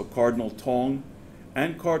 So Cardinal Tong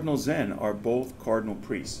and Cardinal Zen are both cardinal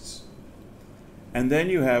priests. And then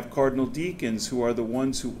you have cardinal deacons, who are the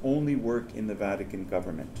ones who only work in the Vatican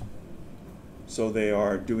government. So they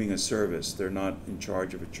are doing a service. They're not in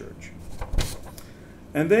charge of a church.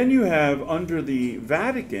 And then you have, under the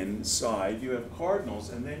Vatican side, you have cardinals,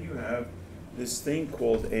 and then you have this thing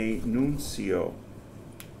called a nuncio.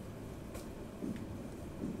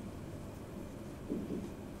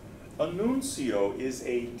 A nuncio is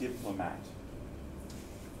a diplomat.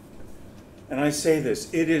 And I say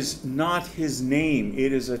this, it is not his name,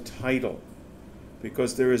 it is a title.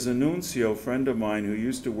 Because there is a nuncio friend of mine who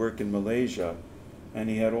used to work in Malaysia, and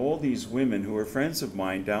he had all these women who were friends of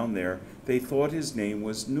mine down there. They thought his name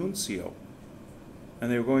was Nuncio.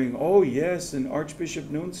 And they were going, oh yes, an Archbishop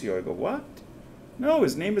Nuncio. I go, what? No,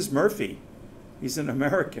 his name is Murphy. He's an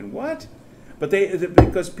American. What? But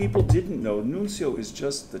because people didn't know, Nuncio is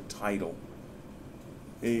just the title.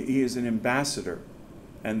 He is an ambassador,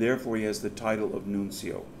 and therefore he has the title of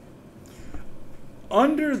Nuncio.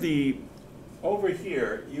 Over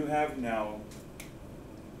here, you have now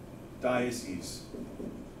diocese.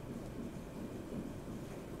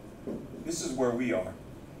 This is where we are.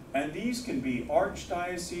 And these can be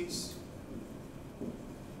archdiocese,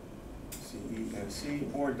 C-E-S-E,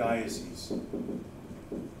 or diocese.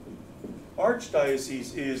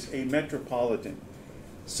 Archdiocese is a metropolitan.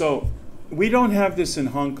 So we don't have this in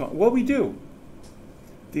Hong Kong. Well, we do.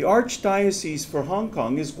 The archdiocese for Hong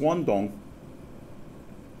Kong is Guangdong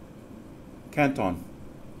Canton.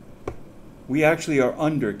 We actually are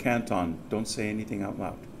under Canton. Don't say anything out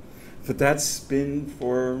loud. But that's been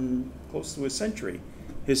for close to a century.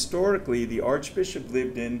 Historically, the Archbishop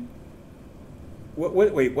lived in,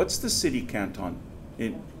 wait, what's the city canton?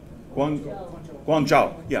 In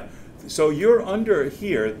Guangzhou, yeah. So you're under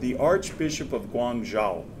here, the Archbishop of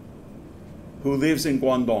Guangzhou, who lives in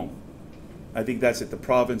Guangdong. I think that's it, the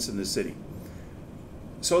province and the city.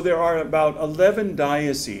 So there are about 11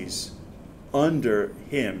 dioceses under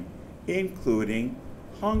him, including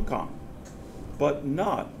Hong Kong, but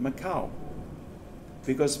not Macau.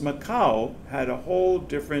 Because Macau had a whole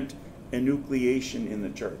different enucleation in the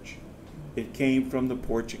church. It came from the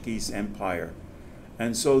Portuguese Empire.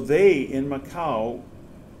 And so they, in Macau,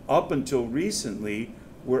 up until recently,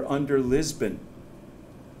 were under Lisbon.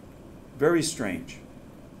 Very strange.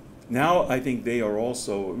 Now I think they are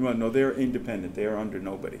also, well, no, they're independent. They are under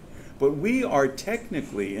nobody. But we are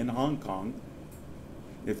technically in Hong Kong,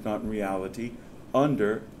 if not in reality,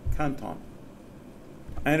 under Canton.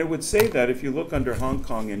 And it would say that if you look under Hong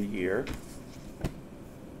Kong in here,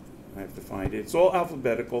 I have to find it. It's all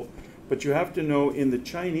alphabetical, but you have to know in the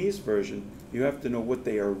Chinese version, you have to know what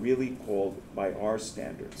they are really called by our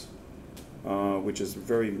standards, which is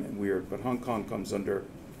very weird. But Hong Kong comes under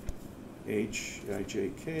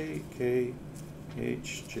H-I-J-K, K,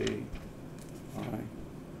 H-J-I,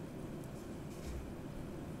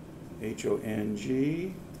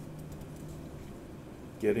 H-O-N-G,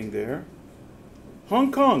 getting there.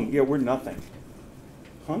 Hong Kong, yeah, we're nothing.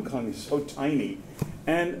 Hong Kong is so tiny.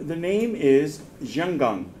 And the name is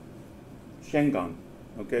Zhenggang,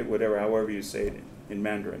 okay, whatever, however you say it in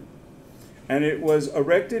Mandarin. And it was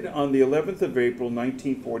erected on the 11th of April,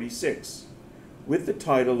 1946, with the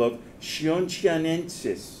title of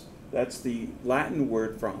Xiantianensis. That's the Latin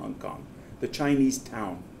word for Hong Kong, the Chinese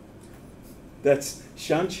town. That's,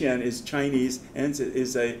 Xiantian is Chinese, and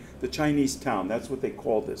is the Chinese town. That's what they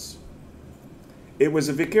call this. It was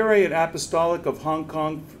a Vicariate Apostolic of Hong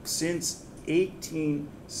Kong since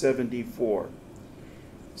 1874.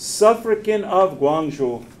 Suffragan of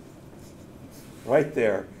Guangzhou, right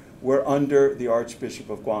there, were under the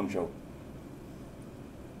Archbishop of Guangzhou.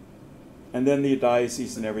 And then the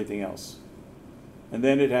diocese and everything else. And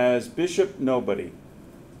then it has Bishop Nobody.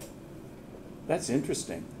 That's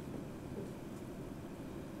interesting.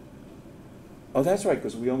 Oh, that's right,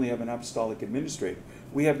 because we only have an apostolic administrator.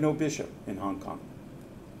 We have no bishop in Hong Kong.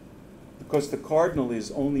 Because the cardinal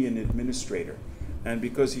is only an administrator. And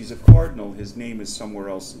because he's a cardinal, his name is somewhere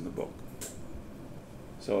else in the book.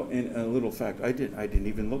 So, in a little fact, I didn't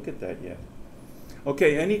even look at that yet.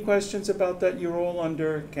 Okay, any questions about that? You're all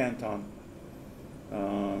under Canton.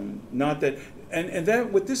 Not that, and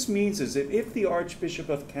that, what this means is that if the Archbishop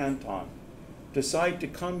of Canton decide to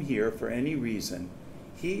come here for any reason,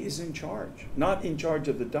 he is in charge. Not in charge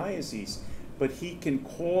of the diocese, but he can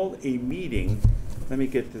call a meeting. Let me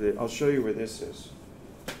get to the, I'll show you where this is.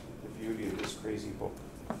 The beauty of this crazy book.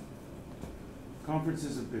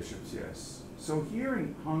 Conferences of Bishops, yes. So here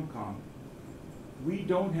in Hong Kong, we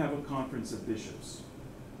don't have a conference of bishops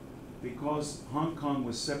because Hong Kong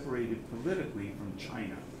was separated politically from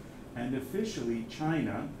China. And officially,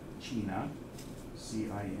 China, C-I-N-A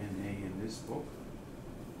in this book,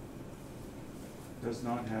 does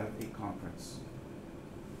not have a conference.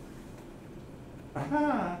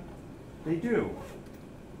 Aha! They do.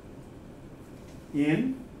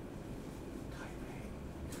 In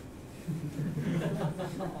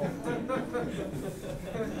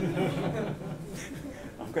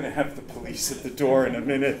I'm going to have the police at the door in a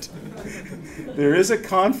minute. There is a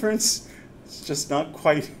conference, it's just not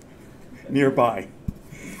quite nearby.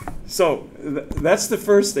 So that's the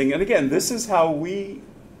first thing. And again, this is how we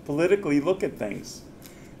politically look at things.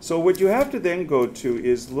 So what you have to then go to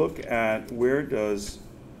is look at where does,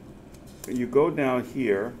 you go down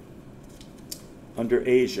here under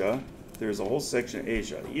Asia, there's a whole section of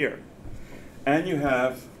Asia here. And you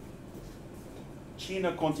have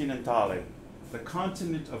China Continentale, the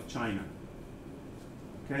continent of China.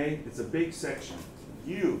 Okay, it's a big section,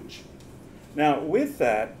 huge. Now with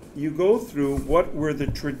that, you go through what were the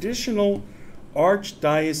traditional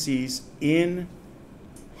archdioceses in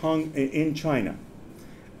China.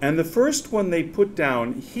 And the first one they put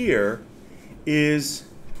down here is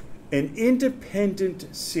an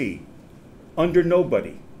independent see under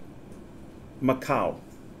nobody, Macau.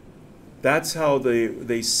 That's how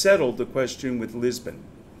they settled the question with Lisbon.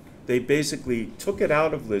 They basically took it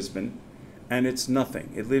out of Lisbon, and it's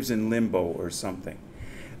nothing. It lives in limbo or something.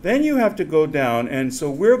 Then you have to go down, and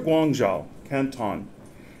so we're Guangzhou, Canton.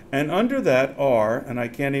 And under that are, and I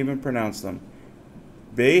can't even pronounce them,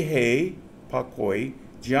 Beihei, Pakoi,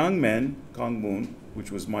 Jiangmen, Gongmun,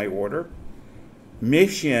 which was my order,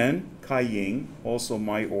 Meixian, Kaiying, also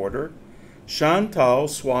my order, Shantou,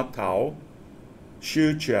 Swatao,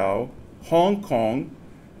 Xuqiao, Hong Kong,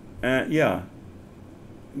 and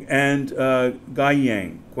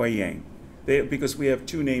Guiyang. Because we have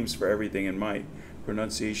two names for everything, and my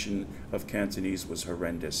pronunciation of Cantonese was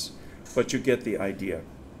horrendous. But you get the idea.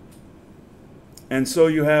 And so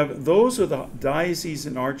you have, those are the dioceses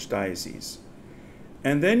and archdioceses.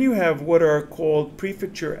 And then you have what are called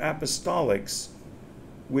prefecture apostolics,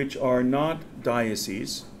 which are not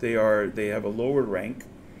dioceses. They have a lower rank.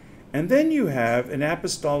 And then you have an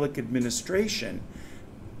apostolic administration.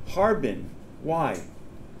 Harbin. Why?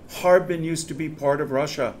 Harbin used to be part of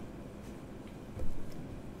Russia.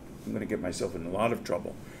 I'm going to get myself in a lot of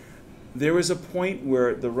trouble. There was a point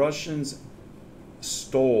where the Russians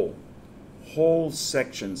stole whole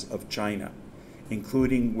sections of China,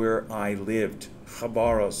 including where I lived.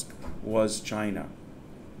 Khabarovsk was China.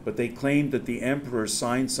 But they claimed that the emperor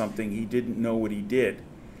signed something, he didn't know what he did.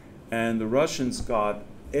 And the Russians got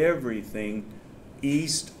everything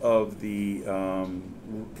east of the,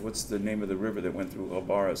 what's the name of the river that went through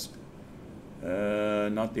Khabarovsk?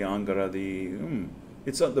 Not the Angara,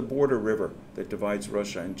 it's the border river that divides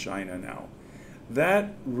Russia and China now.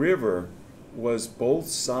 That river was both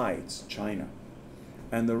sides China.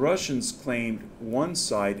 And the Russians claimed one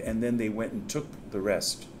side, and then they went and took the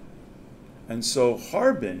rest. And so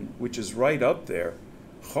Harbin, which is right up there,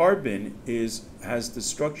 Harbin has the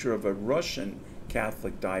structure of a Russian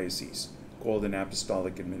Catholic diocese called an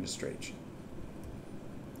apostolic administration.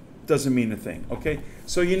 Doesn't mean a thing, okay?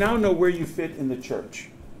 So you now know where you fit in the church.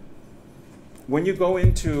 When you go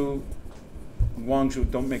into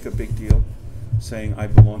Guangzhou, don't make a big deal saying, I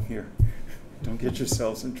belong here. Don't get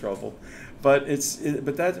yourselves in trouble. But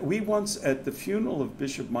we once, at the funeral of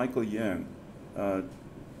Bishop Michael Young,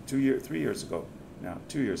 2 years ago,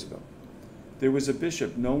 there was a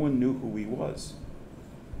bishop, no one knew who he was.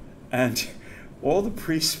 And all the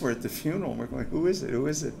priests were at the funeral, we're going, who is it, who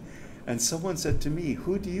is it? And someone said to me,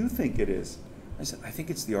 who do you think it is? I said, I think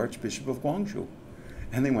it's the Archbishop of Guangzhou.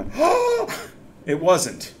 And they went, oh! It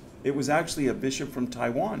wasn't. It was actually a bishop from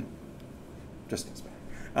Taiwan. Just as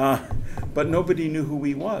bad. But nobody knew who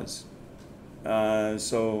he was.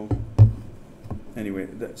 So anyway,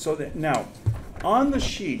 now, on the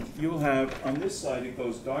sheet, you'll have, on this side, it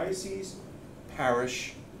goes diocese,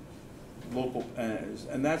 parish, local,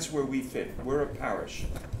 and that's where we fit. We're a parish.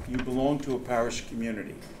 You belong to a parish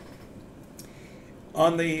community.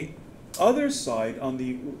 On the other side, on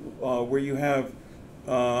the where you have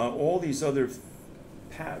all these other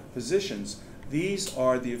positions, these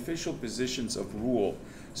are the official positions of rule.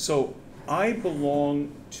 So I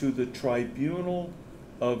belong to the tribunal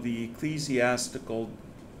of the ecclesiastical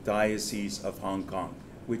diocese of Hong Kong.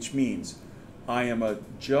 which means I am a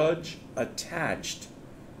judge attached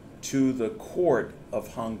to the court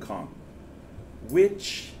of Hong Kong,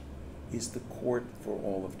 which is the court for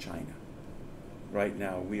all of China. Right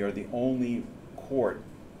now, we are the only court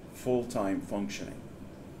full-time functioning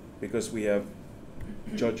because we have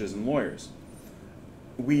judges and lawyers.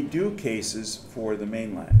 We do cases for the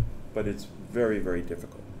mainland, but it's very, very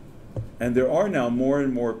difficult. And there are now more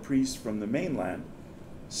and more priests from the mainland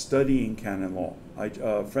studying canon law.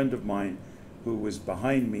 A friend of mine who was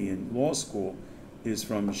behind me in law school is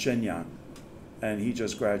from Shenyang, and he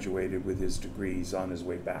just graduated with his degree. He's on his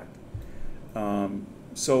way back.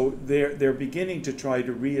 So they're beginning to try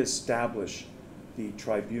to reestablish the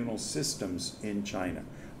tribunal systems in China.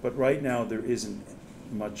 But right now there isn't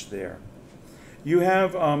much there. You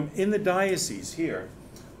have in the diocese here,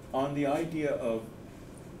 on the idea of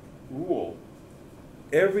rule,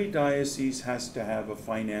 every diocese has to have a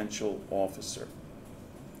financial officer.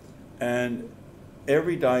 And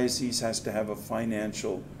every diocese has to have a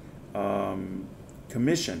financial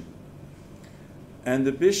commission. And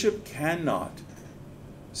the bishop cannot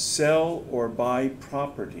sell or buy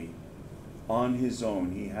property on his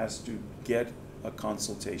own. He has to get a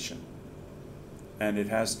consultation. And it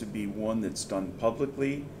has to be one that's done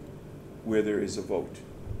publicly where there is a vote.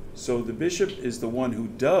 So the bishop is the one who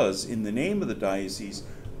does, in the name of the diocese,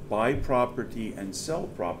 buy property and sell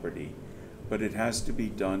property, but it has to be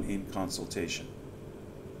done in consultation.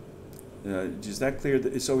 Is that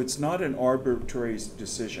clear? So it's not an arbitrary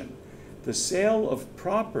decision. The sale of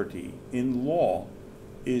property in law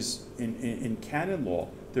is, in canon law,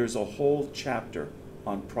 there's a whole chapter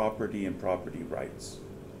on property and property rights.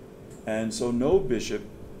 And so no bishop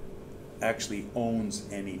actually owns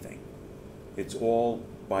anything. It's all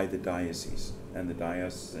by the diocese and the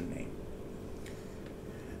diocesan name.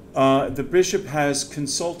 The bishop has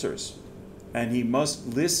consultors, and he must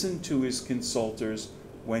listen to his consultors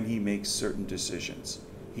when he makes certain decisions.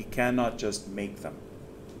 He cannot just make them.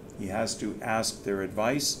 He has to ask their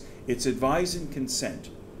advice. It's advice and consent.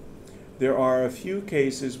 There are a few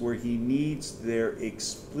cases where he needs their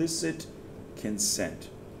explicit consent.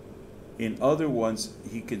 In other ones,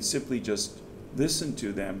 he can simply just listen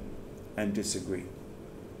to them and disagree.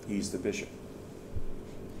 He's the bishop.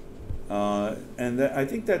 I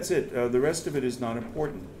think that's it. The rest of it is not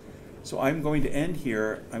important. So I'm going to end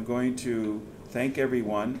here. I'm going to thank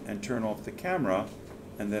everyone and turn off the camera,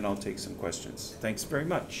 and then I'll take some questions. Thanks very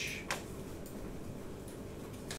much.